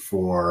have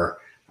for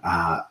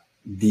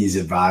these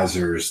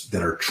advisors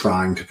that are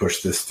trying to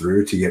push this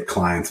through to get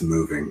clients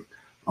moving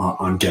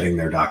on getting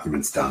their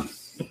documents done?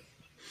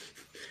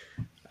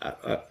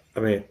 I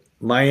mean,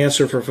 my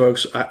answer for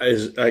folks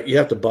is you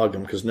have to bug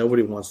them, because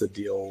nobody wants to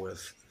deal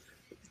with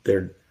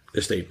their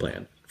estate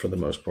plan for the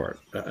most part.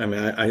 I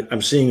mean,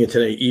 I'm seeing it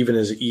today, even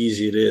as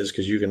easy it is,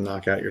 because you can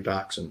knock out your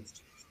docs in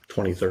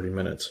 20, 30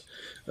 minutes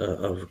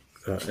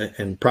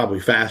and probably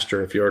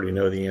faster if you already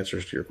know the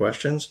answers to your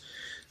questions.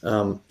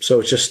 So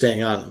it's just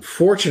staying on.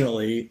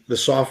 Fortunately, the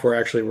software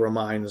actually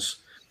reminds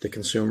the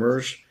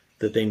consumers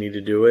that they need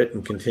to do it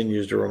and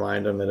continues to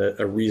remind them at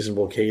a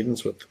reasonable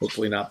cadence, with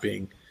hopefully not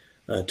being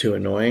too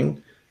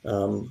annoying.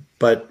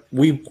 But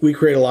we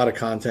create a lot of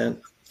content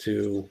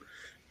to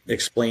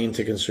explain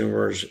to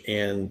consumers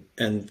and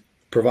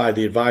provide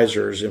the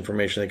advisors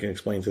information they can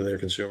explain to their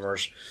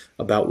consumers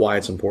about why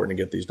it's important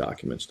to get these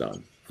documents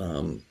done.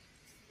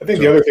 I think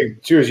the other thing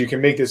too is you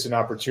can make this an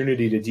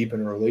opportunity to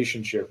deepen a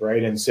relationship,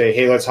 right? And say,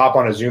 hey, let's hop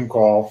on a Zoom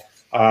call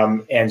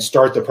and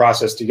start the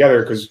process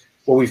together. Because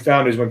what we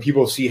found is when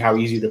people see how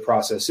easy the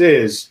process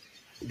is,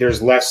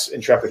 there's less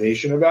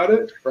intrepidation about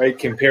it, right?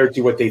 Compared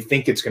to what they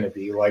think it's going to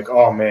be. Like,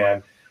 oh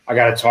man, I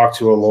got to talk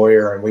to a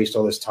lawyer and waste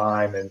all this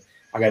time. And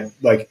I got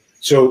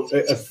so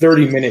a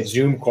 30-minute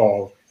Zoom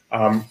call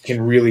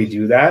can really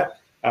do that.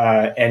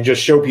 And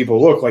just show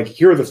people, look, like,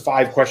 here are the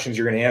 5 questions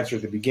you're going to answer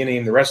at the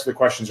beginning. The rest of the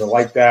questions are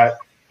like that.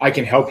 I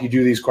can help you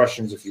do these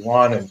questions if you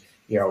want, and,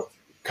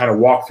 kind of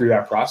walk through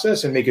that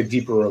process and make a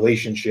deeper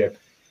relationship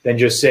than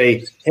just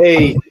say,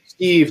 hey,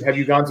 Steve, have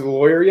you gone to the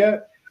lawyer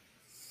yet?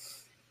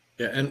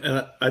 Yeah.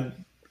 And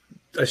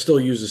I still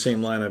use the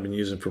same line I've been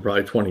using for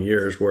probably 20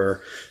 years,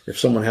 where if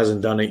someone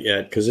hasn't done it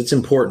yet, because it's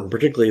important,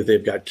 particularly if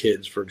they've got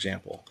kids, for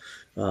example,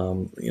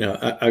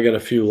 I got a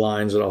few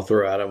lines that I'll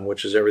throw at them,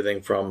 which is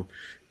everything from,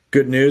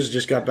 good news,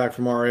 just got back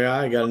from REI.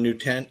 I got a new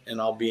tent, and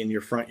I'll be in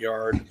your front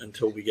yard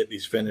until we get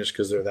these finished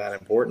because they're that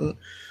important.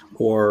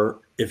 Or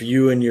if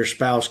you and your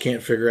spouse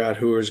can't figure out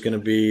who is going to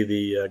be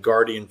the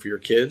guardian for your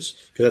kids,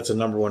 because that's the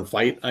 #1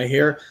 fight I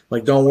hear,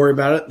 like, don't worry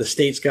about it. The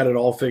state's got it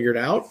all figured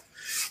out.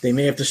 They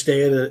may have to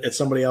stay at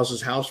somebody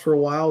else's house for a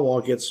while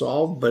it gets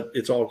solved, but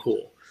it's all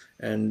cool.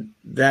 And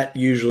that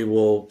usually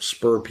will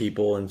spur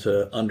people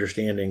into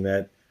understanding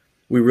that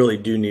we really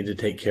do need to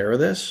take care of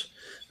this.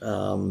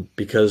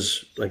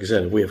 Because, like I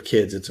said, if we have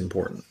kids, it's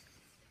important.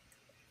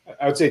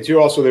 I would say too,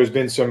 also, there's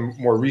been some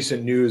more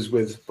recent news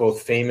with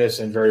both famous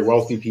and very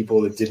wealthy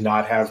people that did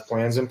not have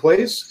plans in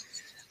place.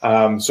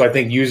 So I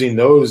think using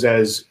those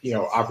as,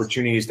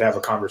 opportunities to have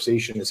a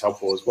conversation is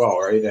helpful as well.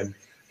 Right. And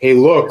hey,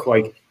 look,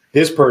 like,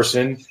 this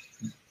person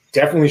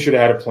definitely should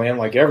have had a plan,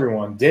 like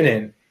everyone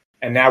didn't.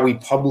 And now we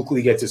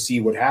publicly get to see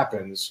what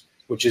happens,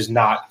 which is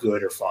not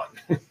good or fun.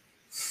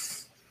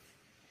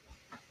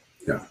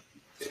 Yeah.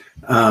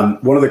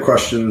 One of the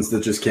questions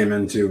that just came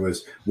into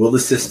was, will the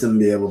system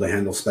be able to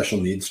handle special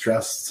needs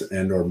trusts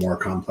and or more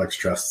complex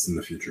trusts in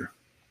the future?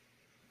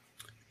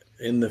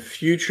 In the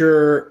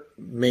future,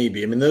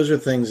 maybe. I mean, those are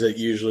things that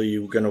usually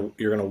you're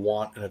gonna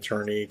want an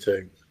attorney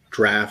to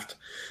draft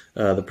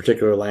the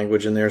particular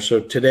language in there. So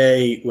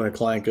today, when a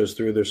client goes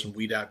through, there's some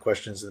weed out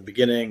questions in the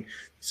beginning. It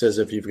says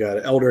if you've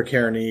got elder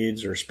care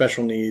needs or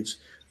special needs,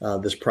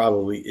 this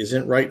probably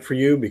isn't right for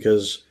you,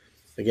 because,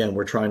 again,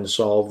 we're trying to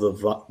solve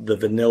the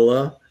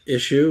vanilla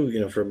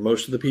issue, for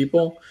most of the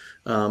people.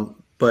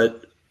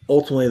 But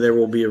ultimately, there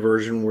will be a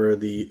version where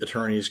the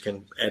attorneys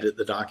can edit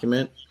the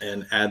document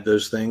and add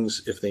those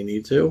things if they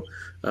need to.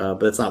 But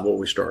that's not what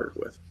we started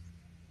with.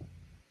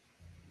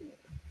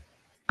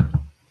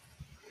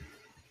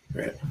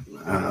 Great.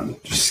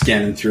 Just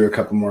scanning through a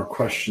couple more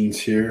questions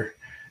here.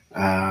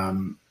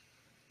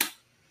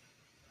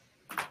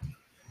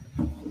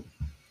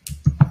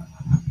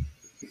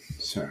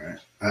 Sorry.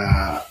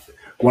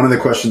 One of the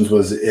questions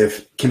was,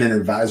 can an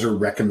advisor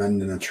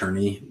recommend an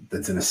attorney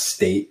that's in a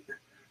state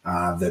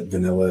that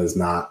vanilla is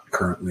not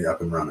currently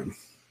up and running?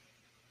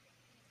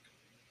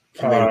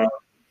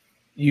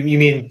 You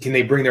mean, can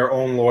they bring their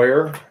own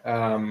lawyer,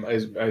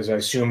 as I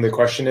assume the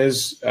question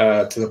is,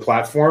 to the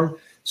platform?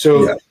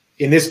 So yeah.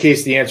 In this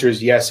case, the answer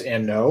is yes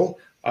and no.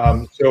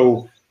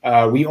 So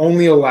We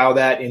only allow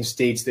that in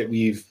states that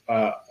we've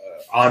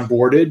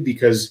onboarded,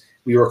 because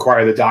we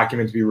require the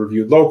document to be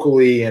reviewed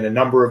locally, and a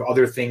number of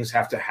other things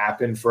have to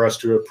happen for us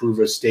to approve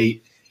a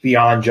state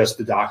beyond just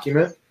the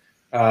document.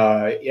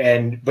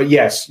 But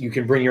yes, you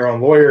can bring your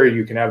own lawyer,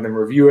 you can have them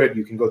review it,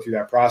 you can go through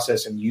that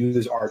process and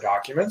use our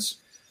documents.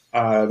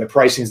 The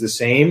pricing is the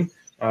same,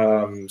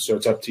 so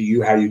it's up to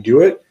you how you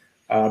do it.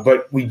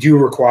 But we do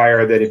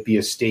require that it be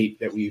a state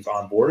that we've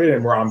onboarded,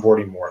 and we're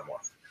onboarding more and more.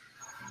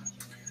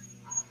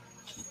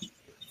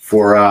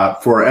 For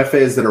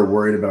FAs that are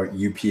worried about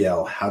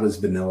UPL, how does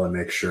Vanilla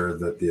make sure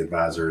that the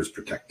advisor is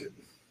protected?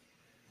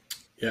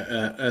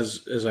 Yeah,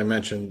 as I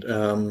mentioned,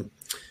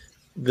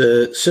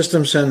 the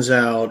system sends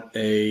out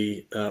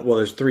well,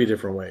 there's three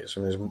different ways. I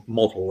mean, there's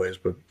multiple ways,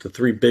 but the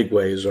three big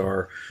ways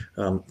are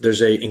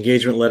there's a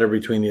engagement letter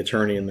between the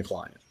attorney and the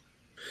client.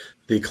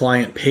 The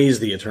client pays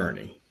the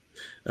attorney.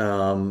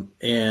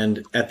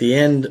 And at the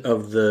end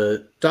of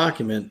the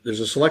document, there's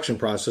a selection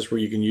process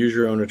where you can use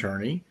your own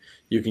attorney.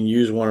 You can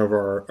use one of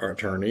our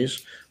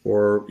attorneys,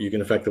 or you can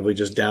effectively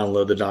just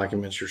download the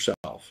documents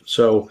yourself.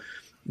 So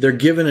they're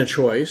given a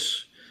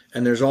choice,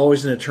 and there's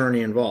always an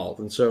attorney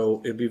involved. And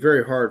so it'd be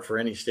very hard for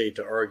any state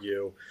to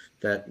argue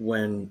that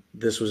when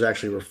this was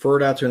actually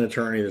referred out to an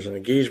attorney, there's an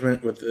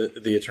engagement with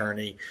the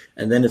attorney,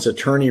 and then it's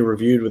attorney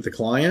reviewed with the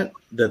client,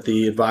 that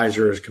the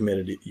advisor is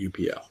committed to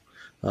UPL.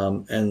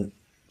 And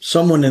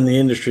someone in the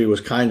industry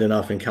was kind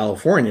enough in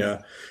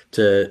California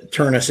to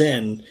turn us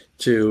in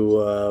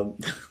to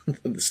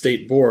the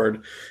state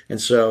board. And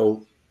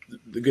so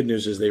the good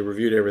news is they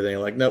reviewed everything,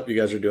 like, nope, you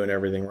guys are doing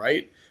everything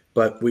right.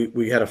 But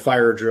we had a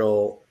fire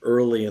drill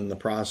early in the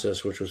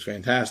process, which was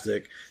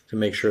fantastic, to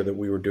make sure that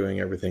we were doing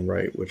everything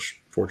right,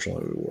 which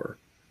fortunately we were.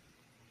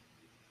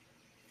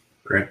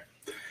 Great.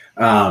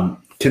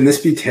 Can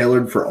this be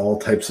tailored for all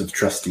types of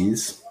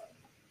trustees?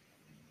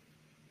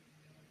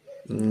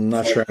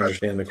 Not sure I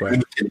understand the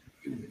question.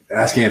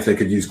 Asking if they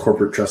could use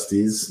corporate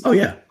trustees. Oh,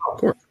 yeah, of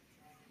course.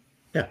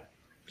 Yeah,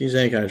 use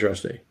any kind of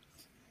trustee.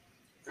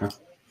 Okay.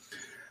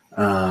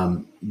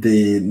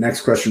 The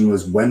next question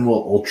was, when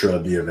will Ultra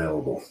be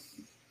available?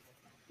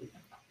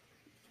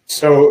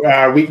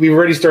 So we've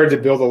already started to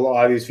build a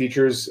lot of these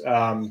features.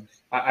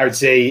 I would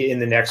say in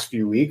the next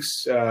few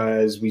weeks,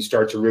 as we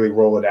start to really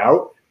roll it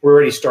out. We're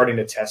already starting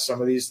to test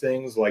some of these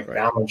things, like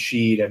balance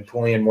sheet and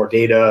pulling in more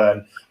data,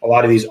 and a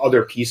lot of these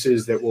other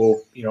pieces that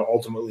will,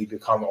 ultimately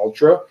become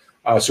Ultra.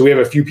 So we have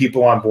a few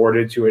people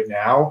onboarded to it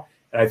now.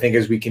 And I think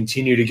as we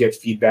continue to get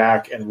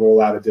feedback and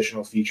roll out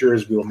additional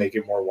features, we will make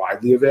it more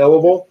widely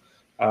available.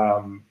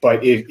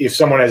 But if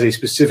someone has a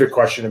specific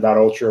question about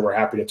Ultra, we're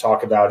happy to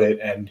talk about it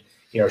and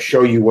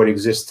show you what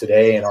exists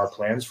today and our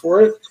plans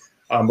for it.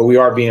 But we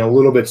are being a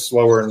little bit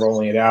slower in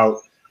rolling it out,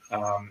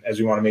 as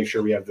we want to make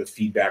sure we have the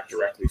feedback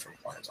directly from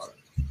clients on it.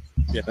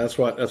 Yeah, that's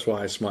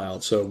why I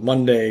smiled. So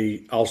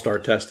Monday I'll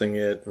start testing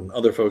it, and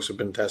other folks have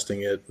been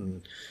testing it,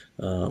 and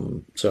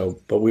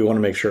but we want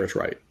to make sure it's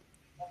right.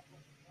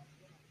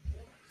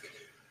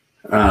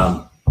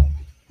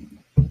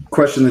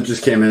 Question that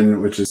just came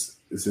in, which is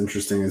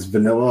interesting, is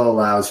Vanilla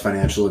allows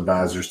financial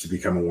advisors to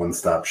become a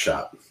one-stop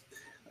shop.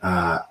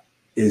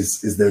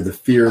 Is there the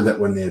fear that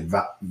when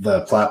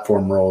the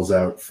platform rolls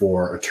out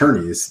for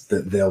attorneys,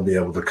 that they'll be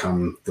able to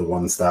become the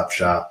one-stop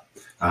shop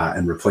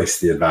and replace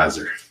the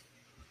advisor?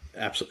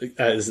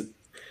 Absolutely.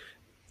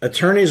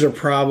 Attorneys are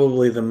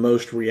probably the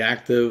most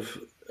reactive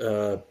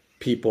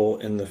people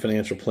in the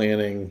financial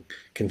planning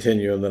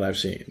continuum that I've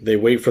seen. They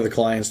wait for the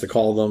clients to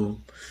call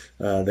them.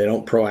 They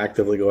don't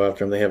proactively go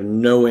after them. They have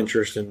no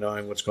interest in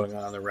knowing what's going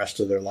on in the rest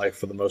of their life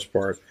for the most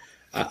part.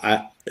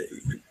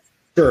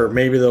 Sure,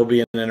 maybe there'll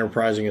be an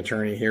enterprising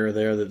attorney here or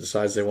there that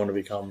decides they want to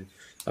become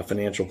a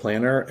financial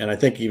planner. And I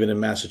think even in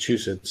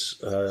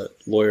Massachusetts,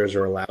 lawyers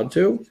are allowed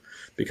to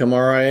become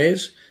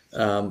RIAs.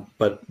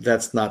 But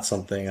that's not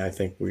something I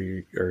think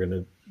we are going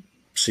to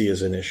see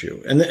as an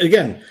issue. And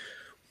again,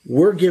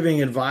 we're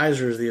giving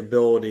advisors the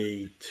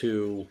ability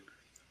to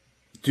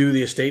do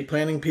the estate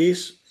planning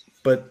piece,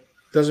 but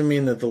doesn't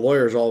mean that the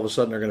lawyers all of a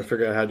sudden are going to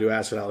figure out how to do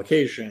asset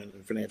allocation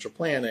and financial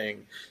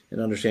planning and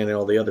understanding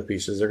all the other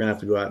pieces. They're going to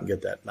have to go out and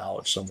get that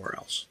knowledge somewhere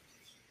else.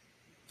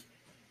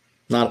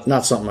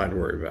 Not something I'd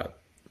worry about.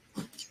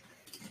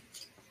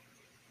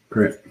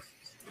 Great.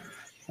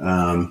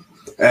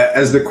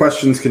 As the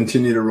questions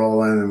continue to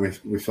roll in and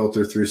we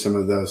filter through some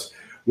of those,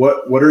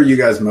 what are you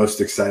guys most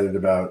excited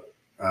about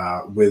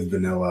with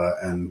Vanilla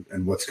and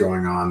what's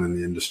going on in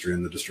the industry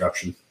and the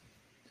disruption?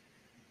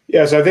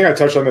 Yeah, so I think I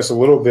touched on this a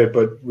little bit,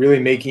 but really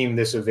making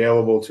this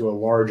available to a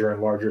larger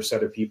and larger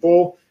set of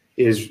people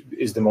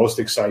is the most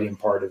exciting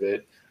part of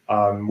it.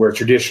 Where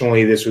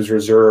traditionally this was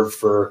reserved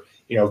for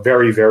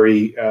very,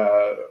 very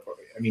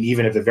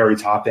even at the very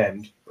top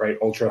end, right,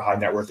 ultra high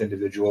net worth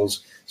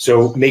individuals.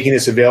 So making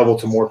this available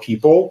to more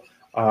people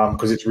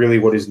because it's really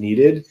what is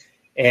needed.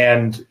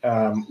 And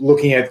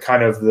looking at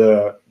kind of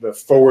the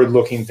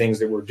forward-looking things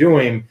that we're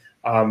doing,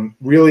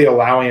 really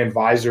allowing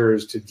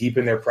advisors to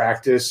deepen their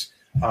practice,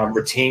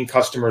 retain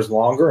customers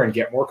longer and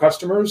get more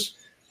customers.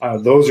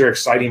 Those are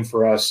exciting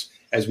for us.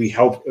 as we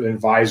help an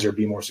advisor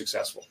be more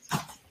successful.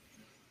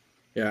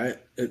 Yeah,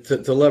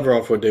 to lever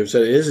off what Dave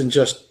said, it isn't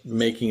just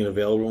making it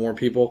available to more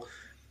people.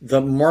 The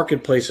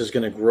marketplace is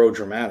going to grow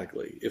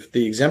dramatically. If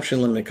the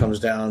exemption limit comes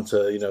down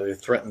to, they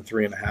threaten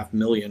 3.5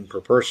 million per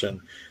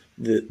person,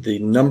 the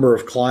number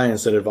of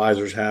clients that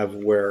advisors have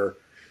where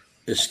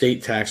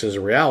estate tax as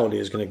a reality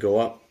is going to go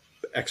up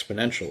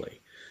exponentially.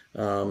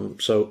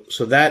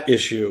 So that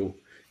issue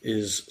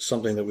is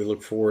something that we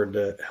look forward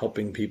to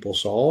helping people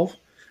solve.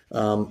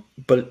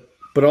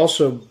 But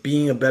also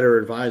being a better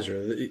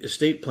advisor, the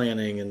estate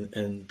planning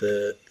and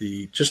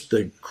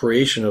the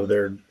creation of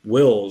their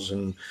wills,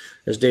 and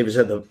as David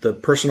said, the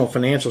personal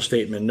financial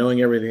statement,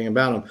 knowing everything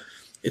about them,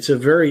 it's a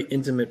very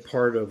intimate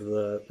part of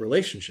the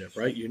relationship,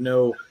 right? You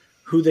know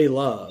who they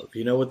love,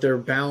 you know what their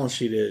balance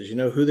sheet is, you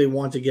know who they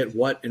want to get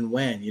what and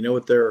when, you know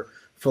what their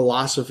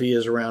philosophy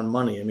is around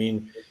money. I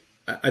mean,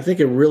 I think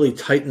it really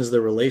tightens the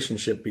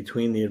relationship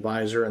between the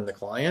advisor and the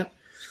client.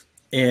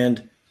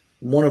 And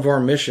one of our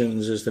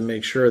missions is to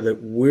make sure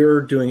that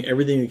we're doing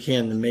everything we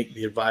can to make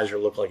the advisor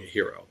look like a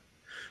hero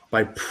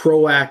by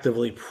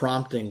proactively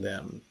prompting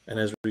them. And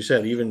as we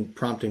said, even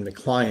prompting the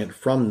client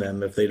from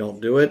them, if they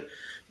don't do it,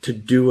 to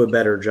do a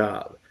better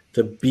job,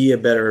 to be a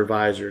better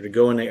advisor, to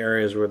go into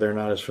areas where they're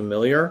not as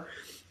familiar.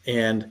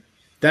 And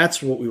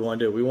that's what we want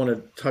to do. We want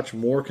to touch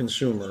more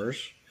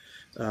consumers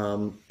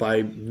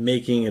by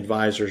making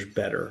advisors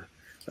better.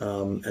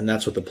 And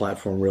that's what the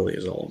platform really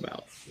is all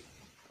about.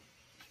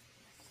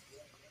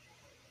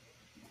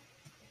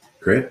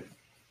 Great.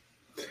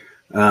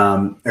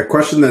 A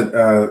question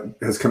that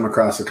has come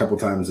across a couple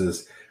times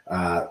is,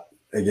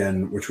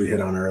 again, which we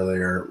hit on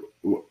earlier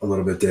a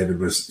little bit, David,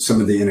 was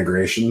some of the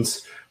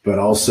integrations, but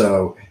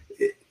also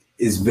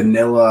is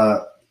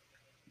Vanilla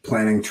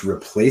planning to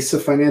replace a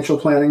financial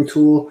planning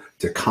tool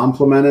to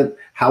complement it?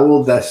 How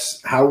will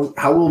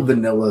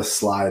Vanilla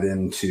slide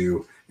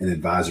into an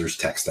advisor's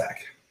tech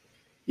stack?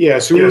 Yeah,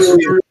 so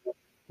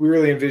we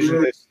really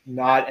envision this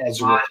not as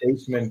a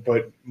replacement,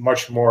 but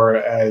much more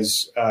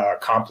as a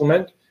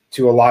complement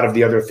to a lot of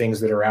the other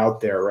things that are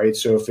out there, right?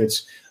 So if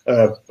it's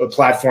a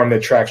platform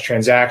that tracks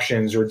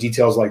transactions or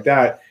details like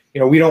that,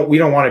 we don't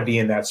want to be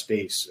in that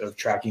space of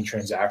tracking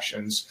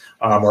transactions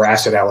or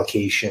asset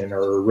allocation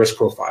or risk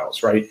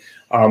profiles, right?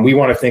 We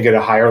want to think at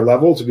a higher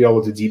level to be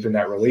able to deepen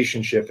that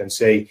relationship and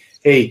say,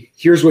 hey,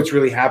 here's what's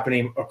really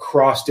happening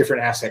across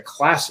different asset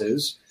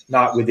classes,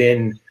 not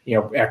within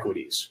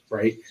equities,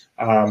 right?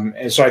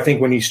 And so I think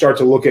when you start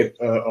to look at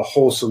a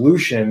whole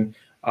solution,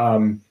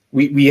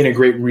 we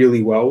integrate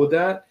really well with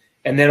that.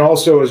 And then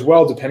also as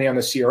well, depending on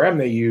the CRM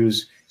they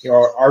use,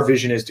 our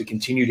vision is to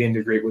continue to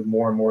integrate with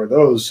more and more of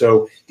those.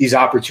 So these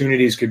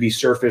opportunities could be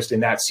surfaced in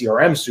that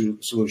CRM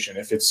solution.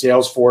 If it's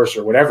Salesforce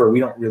or whatever, we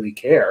don't really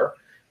care,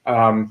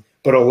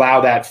 but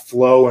allow that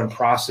flow and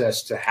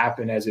process to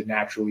happen as it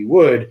naturally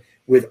would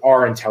with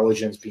our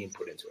intelligence being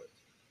put into it.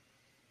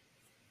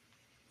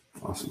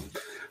 Awesome.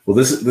 Well,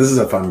 this is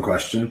a fun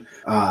question.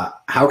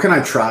 How can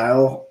I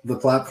trial the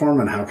platform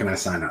and how can I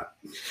sign up?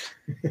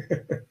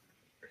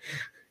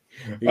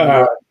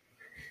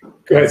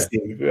 Go ahead,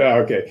 Steve.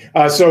 Okay.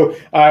 So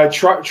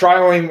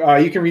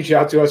trialing, you can reach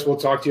out to us. We'll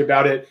talk to you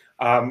about it.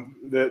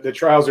 The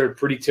trials are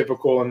pretty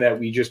typical in that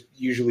we just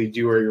usually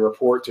do a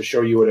report to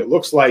show you what it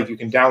looks like. You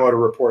can download a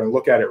report and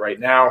look at it right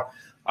now.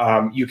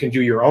 You can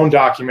do your own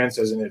documents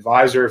as an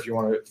advisor if you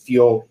want to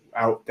feel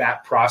out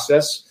that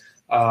process.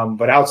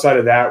 But outside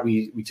of that,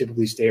 we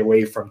typically stay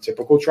away from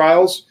typical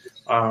trials,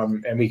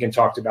 and we can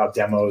talk about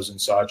demos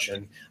and such.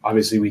 And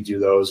obviously, we do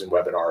those in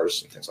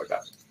webinars and things like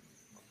that.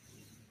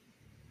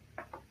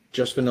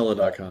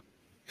 JustVanilla.com.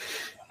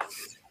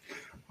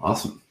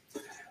 Awesome.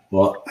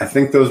 Well, I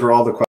think those were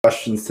all the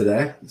questions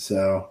today.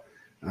 So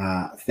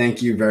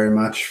thank you very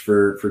much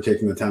for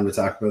taking the time to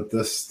talk about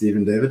this, Steve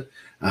and David.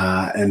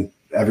 And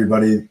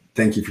everybody,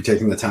 thank you for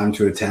taking the time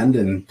to attend.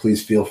 And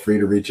please feel free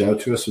to reach out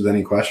to us with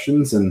any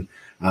questions. And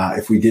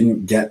if we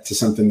didn't get to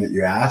something that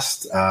you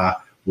asked,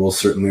 we'll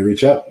certainly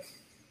reach out.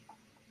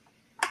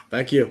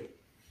 Thank you.